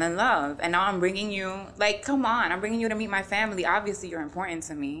we fell in love. And now I'm bringing you, like, come on, I'm bringing you to meet my family. Obviously, you're important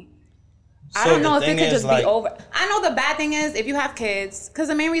to me. I don't know if it could just be over. I know the bad thing is if you have kids, because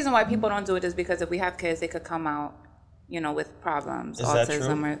the main reason why people don't do it is because if we have kids, they could come out, with problems, is that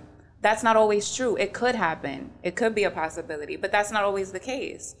autism, true? or that's not always true. It could happen. It could be a possibility, but that's not always the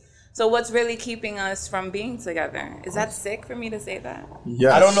case. So what's really keeping us from being together? Is that sick for me to say that?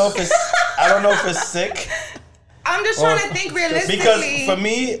 Yes. I don't know if it's sick. I'm just trying to think realistically. Because for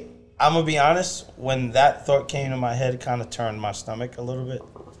me, I'm gonna be honest, when that thought came to my head, it kind of turned my stomach a little bit.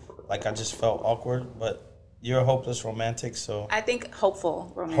 Like I just felt awkward, but you're a hopeless romantic, so I think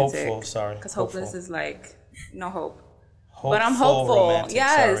hopeful romantic. Hopeful, sorry. Because hopeless is like no hope. hopeful, But I'm hopeful. romantic,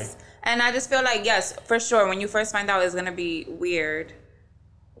 Yes. sorry. And I just feel like, yes, for sure, when you first find out it's going to be weird,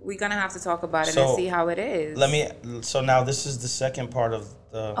 we're going to have to talk about it and see how it is. So now this is the second part of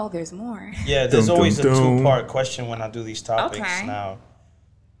the... Oh, there's more. Yeah, there's Dum, always dum, a dum. two-part question when I do these topics Okay. now.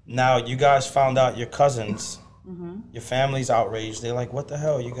 Now, you guys found out your cousins. Your family's outraged. They're like, what the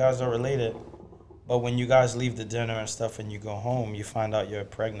hell? You guys are related. But when you guys leave the dinner and stuff and you go home, you find out you're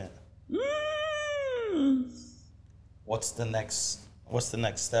pregnant. What's the next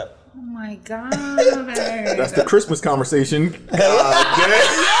step? Oh, my God. That's the Christmas conversation.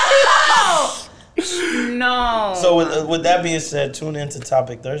 No. So with that being said, tune into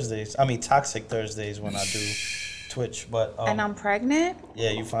Toxic Thursdays when I do Twitch. But And I'm pregnant?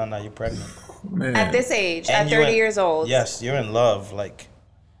 yeah, you find out you're pregnant. Man. At this age, And at you 30 in- years old. Yes, you're in love. Like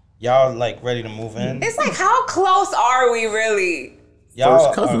y'all like ready to move in. It's like, how close are we really? Y'all First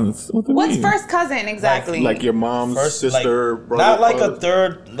are- cousins. What do you What's mean? first cousin exactly? Like your mom's First, sister, like, brother. not like father? a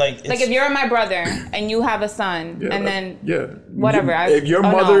third. Like like if you're my brother and you have a son, Yeah, and like- then yeah, whatever. If your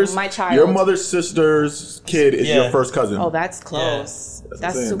no, mother's my child. your mother's sister's kid is Yeah. your first cousin. Oh, that's close. That's That's what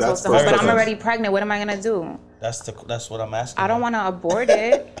I'm too saying. close That's to home. first But I'm cousins. already pregnant. What am I gonna do? that's what I'm asking. I don't want to abort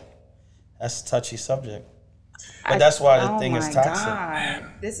it. That's a touchy subject. But that's why the thing is toxic. God.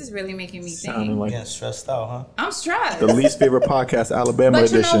 This is really making me Sounding think. like Getting stressed out, huh? I'm stressed. the least favorite podcast, Alabama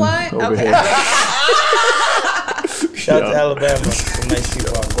But you edition. know what? Over Okay. here. Shout out to Alabama. Some nice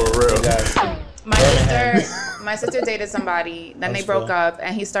people out there. For real. You guys. My sister dated somebody. Then they broke up,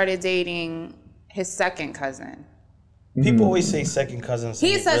 and he started dating his second cousin. People always say second cousins.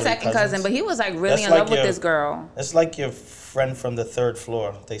 He ain't said really second cousins. cousin, but he was like really That's in like love with your- this girl. It's like your friend from the third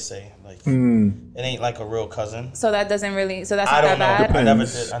floor. They say like Hmm. it ain't like a real cousin. So that doesn't really. So that's I not don't know. that bad.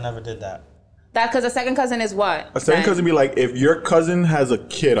 Depends. I never did that. That because a second cousin is what? A second Then? cousin be like if your cousin has a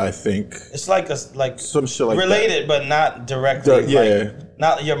kid, I think It's like some shit like related, but not directly. Yeah. Like,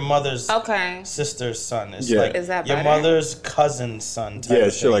 not your mother's Okay. sister's son. It's Yeah. like Is that your better? mother's cousin's son. that. Type Yeah,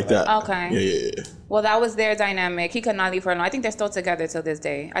 of shit thing. like that. Okay. Yeah. Well, that was their dynamic. He could not leave her alone. I think they're still together till this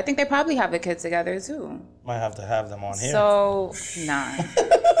day. I think they probably have a kid together too. Might have to have them on here. So nah.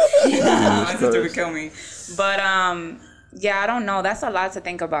 My sister would kill me. But yeah, I don't know. That's a lot to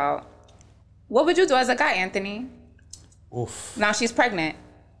think about. What would you do as a guy, Anthony? Oof. Now she's pregnant.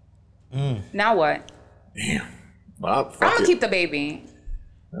 Now what? Well, I'm fuck gonna it. keep the baby.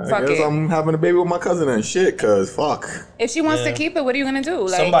 I fuck guess it. I'm having a baby with my cousin and shit. Cause fuck. If she wants to Yeah. keep it, what are you gonna do?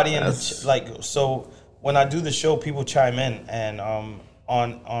 Like, Somebody in the so when I do the show, people chime in and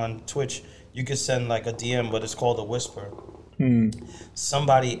on Twitch you can send like a DM, but it's called a whisper.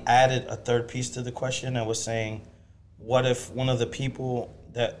 somebody added a third piece to the question and was saying, what if one of the people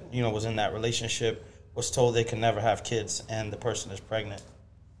that, you know, was in that relationship was told they can never have kids and the person is pregnant?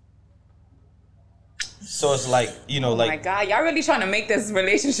 So it's like, you know, like... Oh my God, y'all really trying to make this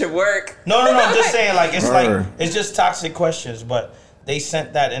relationship work. No, I'm just saying, like, it's just toxic questions, but they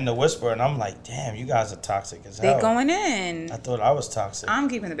sent that in the whisper, and I'm like, damn, you guys are toxic as hell. They going in. I thought I was toxic. I'm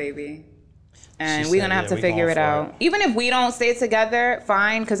keeping the baby. And we're going to have to figure it out. Even if we don't stay together,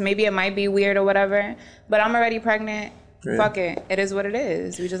 fine, because maybe it might be weird or whatever, but I'm already pregnant. Yeah. Fuck it. It is what it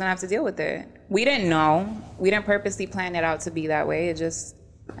is. We just don't have to deal with it. We didn't know. We didn't purposely plan it out to be that way. It just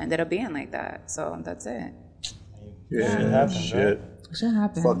ended up being like that. So that's it. Yeah, shit happens. Shit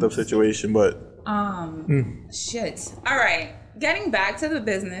happens. Fucked up situation, but shit. All right. Getting back to the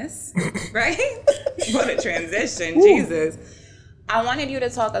business, right? What a transition. Jesus. I wanted you to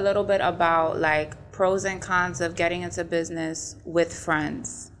talk a little bit about like pros and cons of getting into business with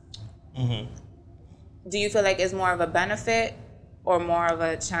friends. Mm-hmm. Do you feel like it's more of a benefit or more of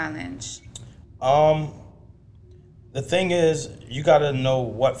a challenge? The thing is, you got to know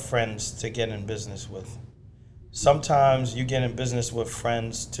what friends to get in business with. Sometimes you get in business with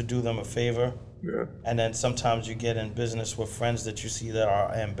friends to do them a favor. Yeah. And then sometimes you get in business with friends that you see that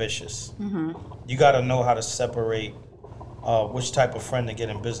are ambitious. Mm-hmm. You got to know how to separate which type of friend to get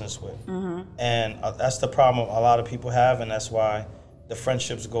in business with. Mm-hmm. And that's the problem a lot of people have, and that's why the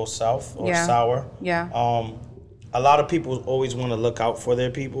friendships go south or sour. Yeah. A lot of people always want to look out for their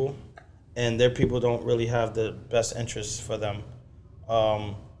people, and their people don't really have the best interests for them.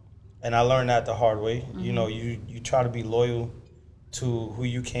 And I learned that the hard way. Mm-hmm. You know, you try to be loyal to who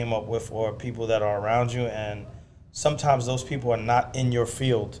you came up with or people that are around you, and sometimes those people are not in your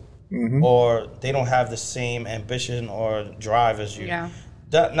field, mm-hmm. or they don't have the same ambition or drive as you. Yeah.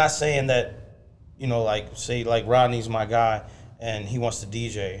 Not saying that, you know, like, say, like Rodney's my guy and he wants to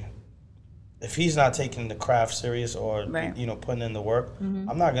DJ. If he's not taking the craft serious or, you know, putting in the work, mm-hmm.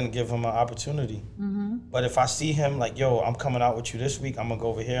 I'm not going to give him an opportunity. Mm-hmm. But if I see him like, yo, I'm coming out with you this week, I'm going to go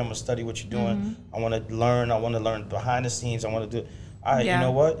over here, I'm going to study what you're doing. Mm-hmm. I want to learn behind the scenes. I want to do, all right, you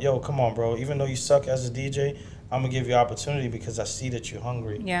know what? Yo, come on, bro. Even though you suck as a DJ, I'm going to give you opportunity because I see that you're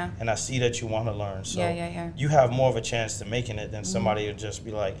hungry. Yeah. And I see that you want to learn. So you have more of a chance to making it than somebody who just be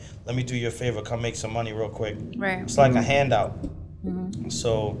like, let me do you a favor, come make some money real quick. Right. It's like a handout. Mm-hmm.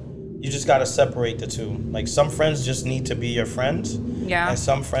 So you just got to separate the two. Like, some friends just need to be your friends. Yeah. And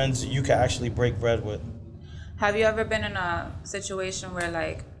some friends you can actually break bread with. Have you ever been in a situation where,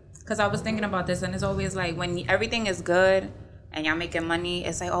 like, because I was thinking about this, and it's always like when everything is good and y'all making money,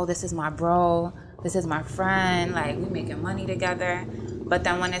 it's like, oh, this is my bro, this is my friend, like, we making money together. But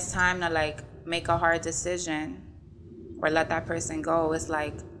then when it's time to, like, make a hard decision or let that person go, it's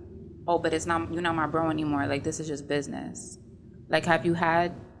like, oh, but you're not my bro anymore. Like, this is just business. Like, have you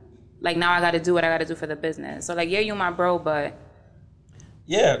had, like, now I got to do what I got to do for the business. So, like, yeah, you my bro, but.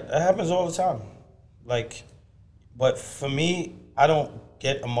 Yeah, it happens all the time. Like, but for me, I don't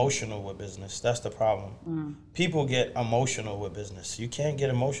get emotional with business. That's the problem. People get emotional with business. You can't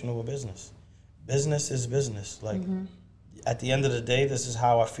get emotional with business. Business is business. Like, at the end of the day, this is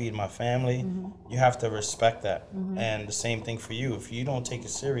how I feed my family. You have to respect that. And the same thing for you. If you don't take it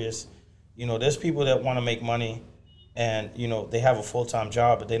serious, you know, there's people that want to make money and, you know, they have a full-time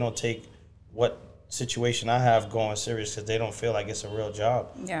job, but they don't take what situation I have going serious because they don't feel like it's a real job.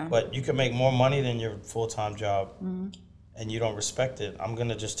 Yeah. But you can make more money than your full-time job and you don't respect it. I'm going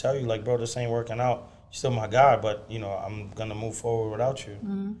to just tell you, like, bro, this ain't working out. You're still my guy, but, you know, I'm going to move forward without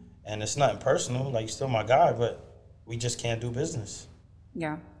you. And it's nothing personal. Like, you're still my guy, but we just can't do business.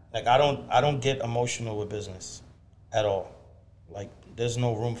 Yeah. Like, I don't get emotional with business at all. Like, there's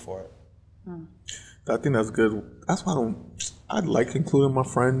no room for it. I think that's good. That's why I like including my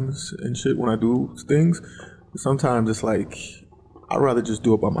friends and shit when I do things. Sometimes it's like, I'd rather just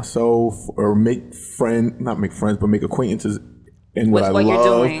do it by myself or not make friends, but make acquaintances in what I love. You're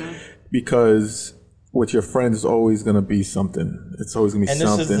doing. Because with your friends, it's always going to be something. It's always going to be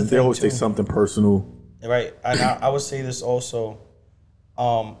something. They always take something personal. Right. And I would say this also.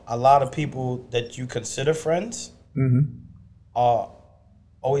 A lot of people that you consider friends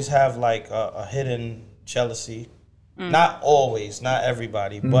always have like a hidden jealousy. Not always, not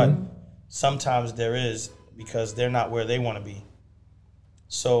everybody, but sometimes there is because they're not where they want to be.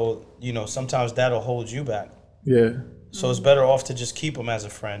 So, you know, sometimes that'll hold you back. Yeah. So it's better off to just keep them as a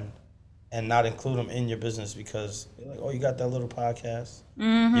friend and not include them in your business because you're like, oh, you got that little podcast.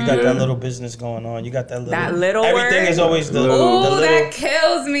 You got that little business going on. You got that little everything word? Is always the Ooh, little. That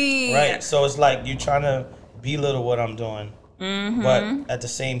kills me. Right. So it's like you're trying to belittle what I'm doing. But at the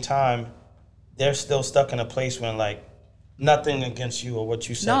same time, they're still stuck in a place when, like, nothing against you or what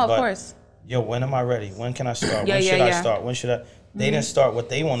you said. No, of but, course. Yo, when am I ready? When can I start? Yeah, when yeah, should I yeah. start? When should I? They didn't start what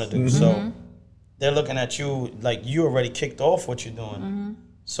they want to do. So they're looking at you like you already kicked off what you're doing.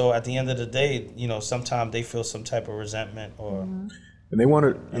 So at the end of the day, you know, sometimes they feel some type of resentment or. And they want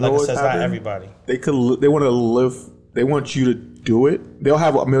to, And like I said, it's not everybody. They want to live. They want you to do it. They'll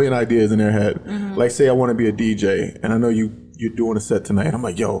have a million ideas in their head. Like, say I want to be a DJ, and I know you're doing a set tonight. And I'm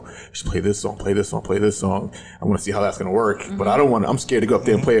like, yo, you should play this song, play this song, play this song. I want to see how that's gonna work, but I don't want. I'm scared to go up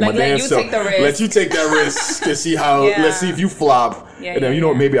there and play it Like, my let damn you self. take the risk. Let you take that risk to see how. Yeah. Let's see if you flop. Yeah, and then yeah, you know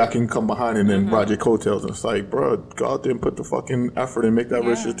what? yeah. Maybe I can come behind and then ride your coattails. And it's like, bro, go out there and put the fucking effort and make that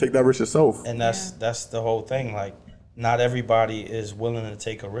risk. Take that risk yourself. And that's the whole thing. Like, not everybody is willing to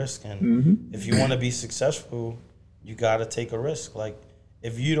take a risk, and if you want to be successful, you got to take a risk. Like,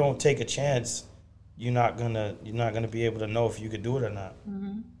 if you don't take a chance, you're not gonna be able to know if you could do it or not.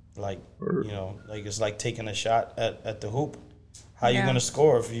 Like, you know, like it's like taking a shot at the hoop. How you gonna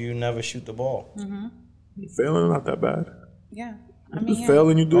score if you never shoot the ball? Failing not that bad. Yeah. Just fail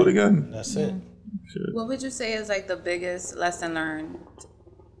and you do it again. That's it. Shit. What would you say is like the biggest lesson learned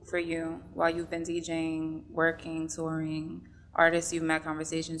for you while you've been DJing, working, touring, artists you've met,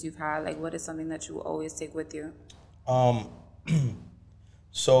 conversations you've had? Like, what is something that you always take with you?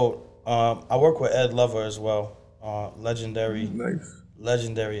 So I work with Ed Lover as well, legendary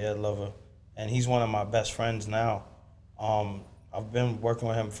Ed Lover, and he's one of my best friends now. I've been working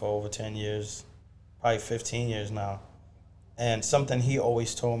with him for over 10 years, probably 15 years now. And something he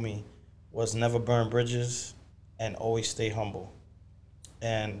always told me was never burn bridges and always stay humble.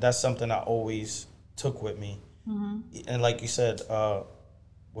 And that's something I always took with me. And like you said,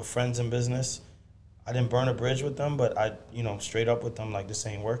 with friends in business, I didn't burn a bridge with them, but I, you know, straight up with them, like, this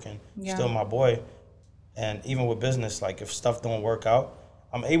ain't working. Yeah. Still my boy. And even with business, like, if stuff don't work out,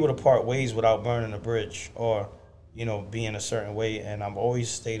 I'm able to part ways without burning a bridge or, you know, being a certain way. And I've always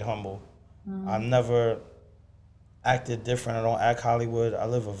stayed humble. I've never acted different. I don't act Hollywood. I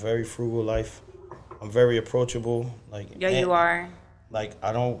live a very frugal life. I'm very approachable. Like, Yeah, you are. Like,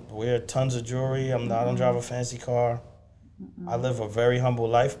 I don't wear tons of jewelry. I don't drive a fancy car. I live a very humble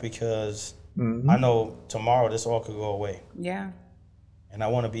life because I know tomorrow this all could go away. Yeah. And I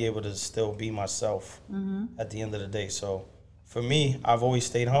want to be able to still be myself at the end of the day. So for me, I've always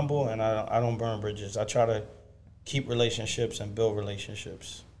stayed humble, and I don't burn bridges. I try to keep relationships and build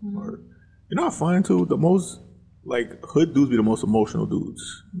relationships. You know, I find too, the most, like, hood dudes be the most emotional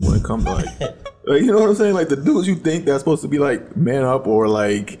dudes when it comes to, like, you know what I'm saying? Like, the dudes you think that's supposed to be, like, man up or,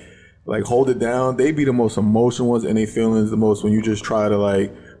 like hold it down, they be the most emotional ones, and they feelings the most when you just try to,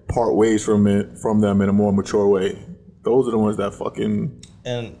 like, part ways from them in a more mature way. Those are the ones that fucking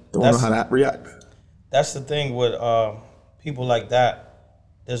And don't know how to react. That's the thing with people like that.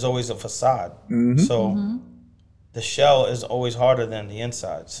 There's always a facade. So the shell is always harder than the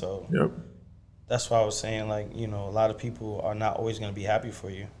inside. So Yep. that's why I was saying, like, you know, a lot of people are not always going to be happy for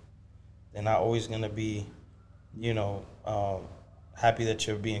you. They're not always going to be, you know, happy that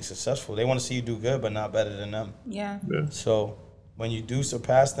you're being successful. They want to see you do good, but not better than them. Yeah. So when you do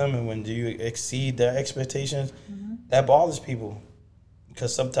surpass them and when you exceed their expectations, that bothers people.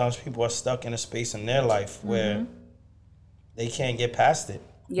 Because sometimes people are stuck in a space in their life where they can't get past it.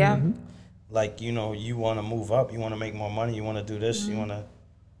 Yeah. Like, you know, you want to move up, you want to make more money, you want to do this, you want to,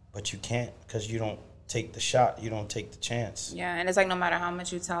 but you can't because you don't take the shot, you don't take the chance. Yeah, and it's like no matter how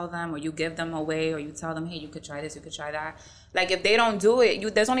much you tell them or you give them away or you tell them, hey, you could try this, you could try that. Like, if they don't do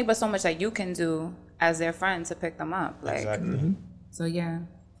it, there's only but so much that you can do as their friend to pick them up. Like, Exactly. So, yeah.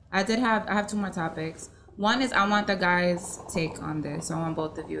 I have two more topics. One is I want the guys' take on this. So I want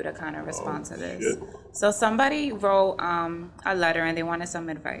both of you to kind of respond to this. Shit. So somebody wrote a letter and they wanted some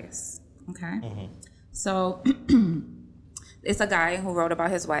advice. Okay? So it's a guy who wrote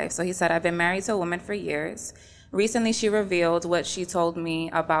about his wife. So he said, I've been married to a woman for years. Recently, she revealed what she told me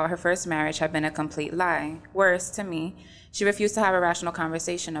about her first marriage had been a complete lie. Worse, to me, she refused to have a rational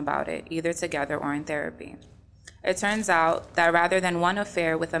conversation about it, either together or in therapy. It turns out that rather than one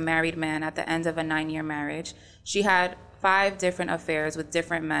affair with a married man at the end of a 9-year marriage, she had 5 different affairs with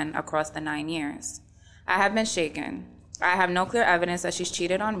different men across the 9 years. I have been shaken. I have no clear evidence that she's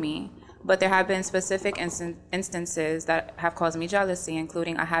cheated on me, but there have been specific instances that have caused me jealousy,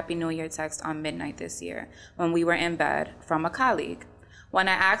 including a Happy New Year text on midnight this year when we were in bed from a colleague. When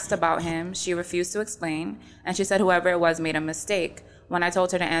I asked about him, she refused to explain, and she said whoever it was made a mistake. When I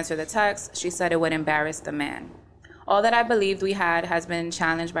told her to answer the text, she said it would embarrass the man. All that I believed we had has been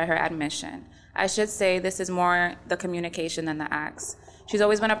challenged by her admission. I should say this is more the communication than the acts. She's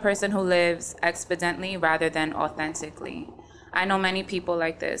always been a person who lives expediently rather than authentically. I know many people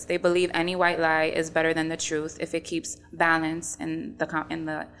like this. They believe any white lie is better than the truth if it keeps balance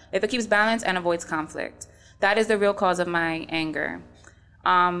if it keeps balance and avoids conflict. That is the real cause of my anger.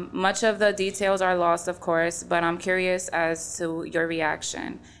 Much of the details are lost, of course, but I'm curious as to your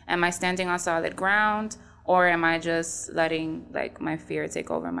reaction. Am I standing on solid ground, or am I just letting like my fear take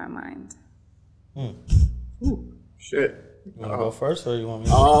over my mind? Shit. You want to go first, or you want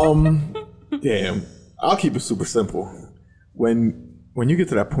me? Damn. I'll keep it super simple. When you get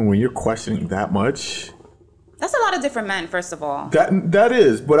to that point when you're questioning that much, That's a lot of different men, first of all. that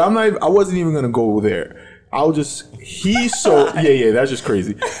is. But I wasn't even gonna go there. He's so that's just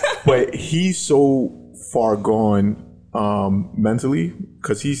crazy. But he's so far gone mentally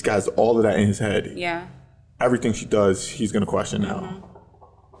because he's got all of that in his head. Yeah. Everything she does, he's gonna question now.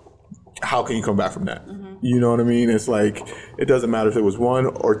 How can you come back from that? Mm-hmm. You know what I mean? It's like it doesn't matter if it was 1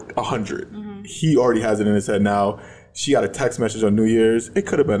 or 100. He already has it in his head now. She got a text message on New Year's. It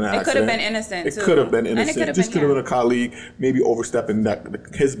could have been an accident. It could have been innocent. It could have been innocent. And it Just could have been a colleague, maybe overstepping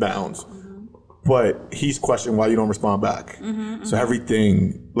his bounds. But he's questioning why you don't respond back. So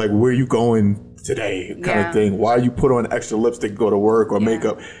everything, like where you going today kind of thing. Why you put on extra lipstick to go to work or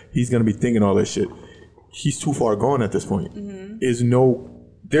makeup. He's going to be thinking all this shit. He's too far gone at this point. There's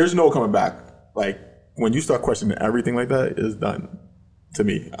no coming back. Like when you start questioning everything like that, it's done to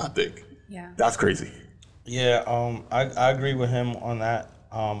me, I think. Yeah. That's crazy. Yeah, I agree with him on that.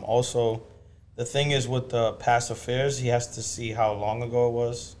 Also, the thing is with the past affairs, he has to see how long ago it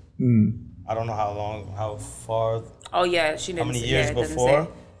was. I don't know how far. Oh yeah, she didn't. How many years before?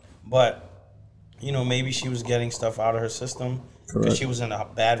 But maybe she was getting stuff out of her system because she was in a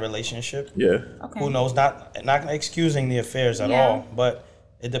bad relationship. Yeah. Okay. Who knows? Not excusing the affairs at all, but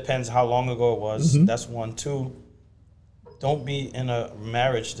it depends how long ago it was. That's 1. 2. Don't be in a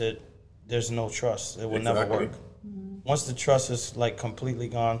marriage that there's no trust. It will never work. Once the trust is like completely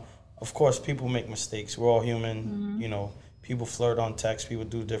gone, of course people make mistakes. We're all human. People flirt on text, people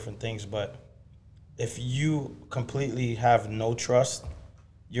do different things, but if you completely have no trust,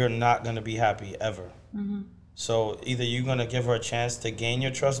 you're not going to be happy ever. So either you're going to give her a chance to gain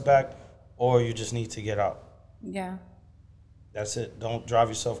your trust back, or you just need to get out. Yeah. That's it. Don't drive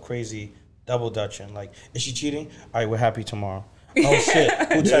yourself crazy double dutching. Like, is she cheating? All right, we're happy tomorrow. Oh shit,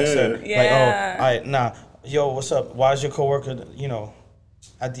 who texted her? Yeah. Like, oh, all right, nah. Yo, what's up? Why is your coworker?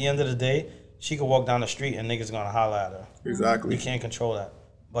 At the end of the day, she could walk down the street and niggas gonna holler at her. Exactly. You can't control that.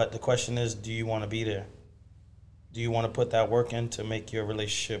 But the question is, do you want to be there? Do you want to put that work in to make your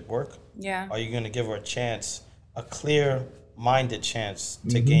relationship work? Yeah. Are you gonna give her a chance, a clear-minded chance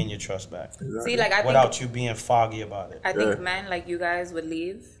to gain your trust back? Exactly. See, like without you being foggy about it. I think men like you guys would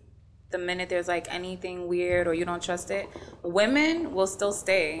leave the minute there's like anything weird or you don't trust it. Women will still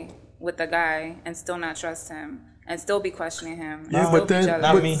stay with the guy and still not trust him and still be questioning him. Yeah, but then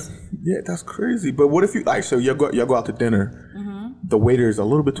not me. Yeah, that's crazy. But what if you so y'all go out to dinner? The waiter is a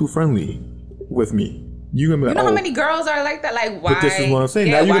little bit too friendly with me. You gonna be like, how many girls are like that? Like, why? But this is what I'm saying.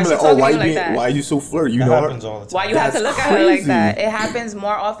 Yeah, now you're gonna be like, why are you so flirty? That happens all the time. Why you have to look That's at her like crazy. that? It happens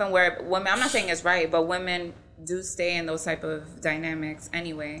more often where women. I'm not saying it's right, but women do stay in those type of dynamics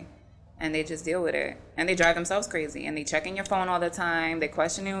anyway, and they just deal with it, and they drive themselves crazy, and they checking your phone all the time. They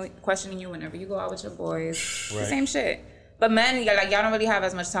questioning you whenever you go out with your boys. Right. The same shit. But men, y'all don't really have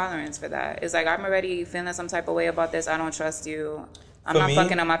as much tolerance for that. It's like, I'm already feeling some type of way about this. I don't trust you. I'm not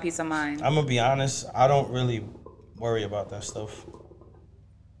fucking on my peace of mind. I'm gonna be honest. I don't really worry about that stuff.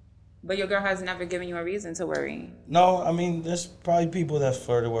 But your girl has never given you a reason to worry. No, I mean, there's probably people that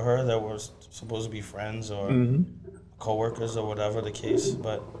flirted with her that were supposed to be friends or coworkers or whatever the case.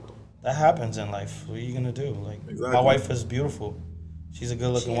 But that happens in life. What are you gonna do? Like, my wife is beautiful. She's a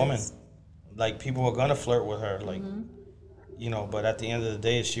good-looking woman. Like, people are gonna flirt with her. Like, but at the end of the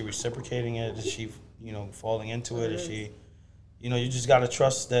day, is she reciprocating it? Is she, falling into it? Is she, you just gotta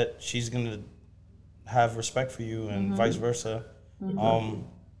trust that she's gonna have respect for you and vice versa. And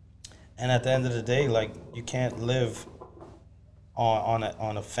at the end of the day, like, you can't live on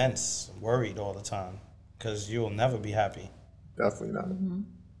a fence worried all the time because you will never be happy. Definitely not.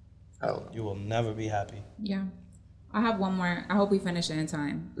 Hell no. You will never be happy. Yeah. I have one more. I hope we finish it in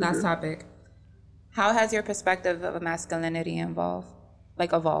time. Last topic. How has your perspective of masculinity evolved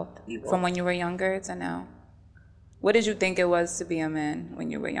from when you were younger to now? What did you think it was to be a man when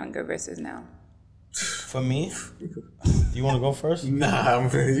you were younger versus now? For me, you want to go first? Nah,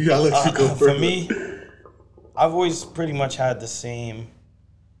 man, you gotta let you go first. For me, I've always pretty much had the same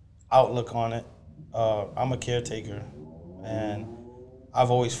outlook on it. I'm a caretaker, and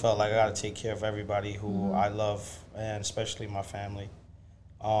I've always felt like I gotta take care of everybody who I love, and especially my family.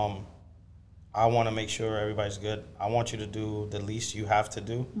 I want to make sure everybody's good. I want you to do the least you have to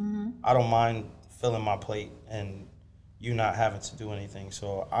do. I don't mind filling my plate and you not having to do anything.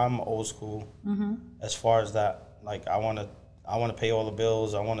 So I'm old school as far as that. Like I want to pay all the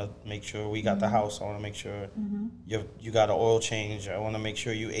bills. I want to make sure we got the house. I want to make sure you got an oil change. I want to make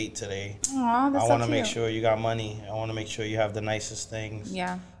sure you ate today. Aw, that's I so want to make cute. sure you got money. I want to make sure you have the nicest things.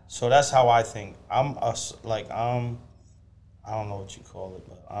 Yeah. So that's how I think. I don't know what you call it,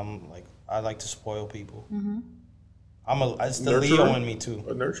 but I like to spoil people. It's the Leo Nurturer? in me too.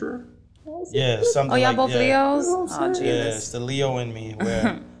 A nurturer? Yeah, something Oh, y'all like both Leos? Oh, Yeah, Jesus. it's the Leo in me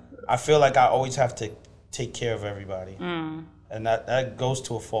where I feel like I always have to take care of everybody. And that goes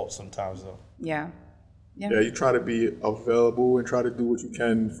to a fault sometimes though. Yeah. Yeah, you try to be available and try to do what you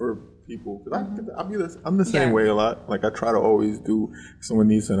can for people. 'Cause I'm the same Yeah. way a lot. Like I try to always do, if someone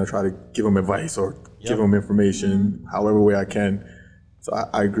needs something, I try to give them advice or give them information however way I can. So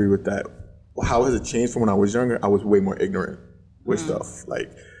I agree with that. How has it changed from when I was younger? I was way more ignorant with stuff. Like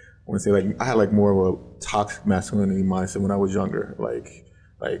I want to say, like I had like more of a toxic masculinity mindset when I was younger. Like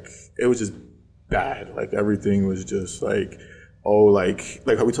it was just bad. Like everything was just like, oh, like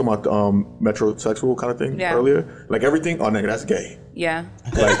how we talking about metrosexual kind of thing Yeah. earlier. Like everything, oh nigga, that's gay. Yeah.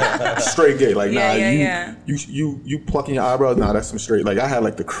 Like straight gay. Like Yeah, nah, yeah, you plucking your eyebrows. Nah, that's some straight. Like I had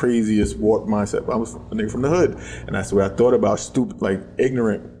like the craziest warped mindset. But I was a nigga from the hood, and that's the way I thought about stupid, like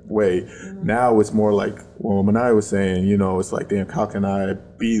ignorant way. Now it's more like well, Manaya was saying, you know, it's like, damn, how can I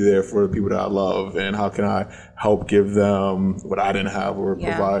be there for the people that I love, and how can I help give them what I didn't have or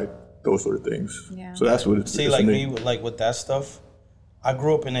Yeah. provide those sort of things. Yeah. So that's what it's. See, it's like a me, nigga. like with that stuff, I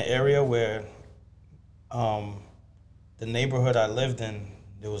grew up in an area where, the neighborhood I lived in,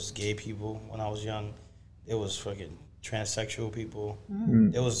 there was gay people when I was young. There was fucking transsexual people.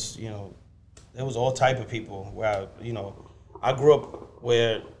 There was, there was all type of people. Where I grew up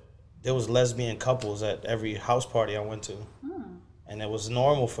where there was lesbian couples at every house party I went to, and it was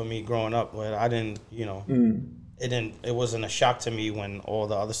normal for me growing up. Where I didn't, it wasn't a shock to me when all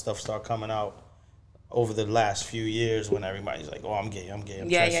the other stuff started coming out over the last few years when everybody's like, oh, I'm gay, I'm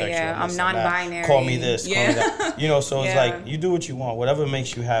Yeah, transsexual, yeah. I'm this, I'm that. non-binary. Call me this, call me that. So it's Yeah. like, you do what you want, whatever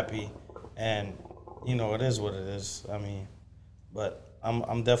makes you happy, and, it is what it is. I mean, but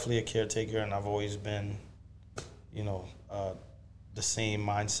I'm definitely a caretaker, and I've always been, the same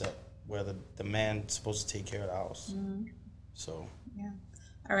mindset where the man's supposed to take care of the house. So... Yeah.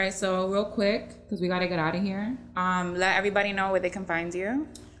 All right, so real quick, because we got to get out of here. Let everybody know where they can find you.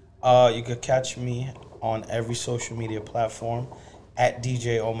 You could catch me on every social media platform at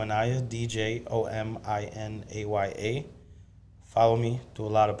DJ Omanaya, DJOMINAYA. Follow me, do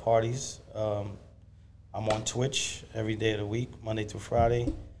a lot of parties. I'm on Twitch every day of the week, Monday through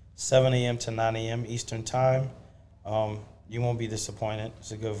Friday, 7 a.m. to 9 a.m. Eastern Time. You won't be disappointed.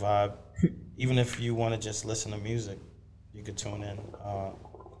 It's a good vibe. Even if you want to just listen to music, you could tune in.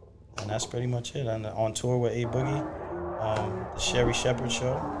 And that's pretty much it. And on tour with A Boogie, the Sherry Shepherd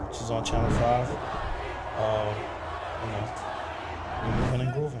Show, which is on Channel 5. We're moving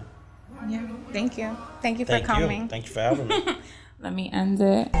and grooving. Yeah. Thank you. Thank you for coming. Thank you for having me. Let me end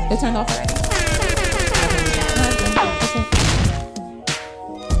it. It turned off already.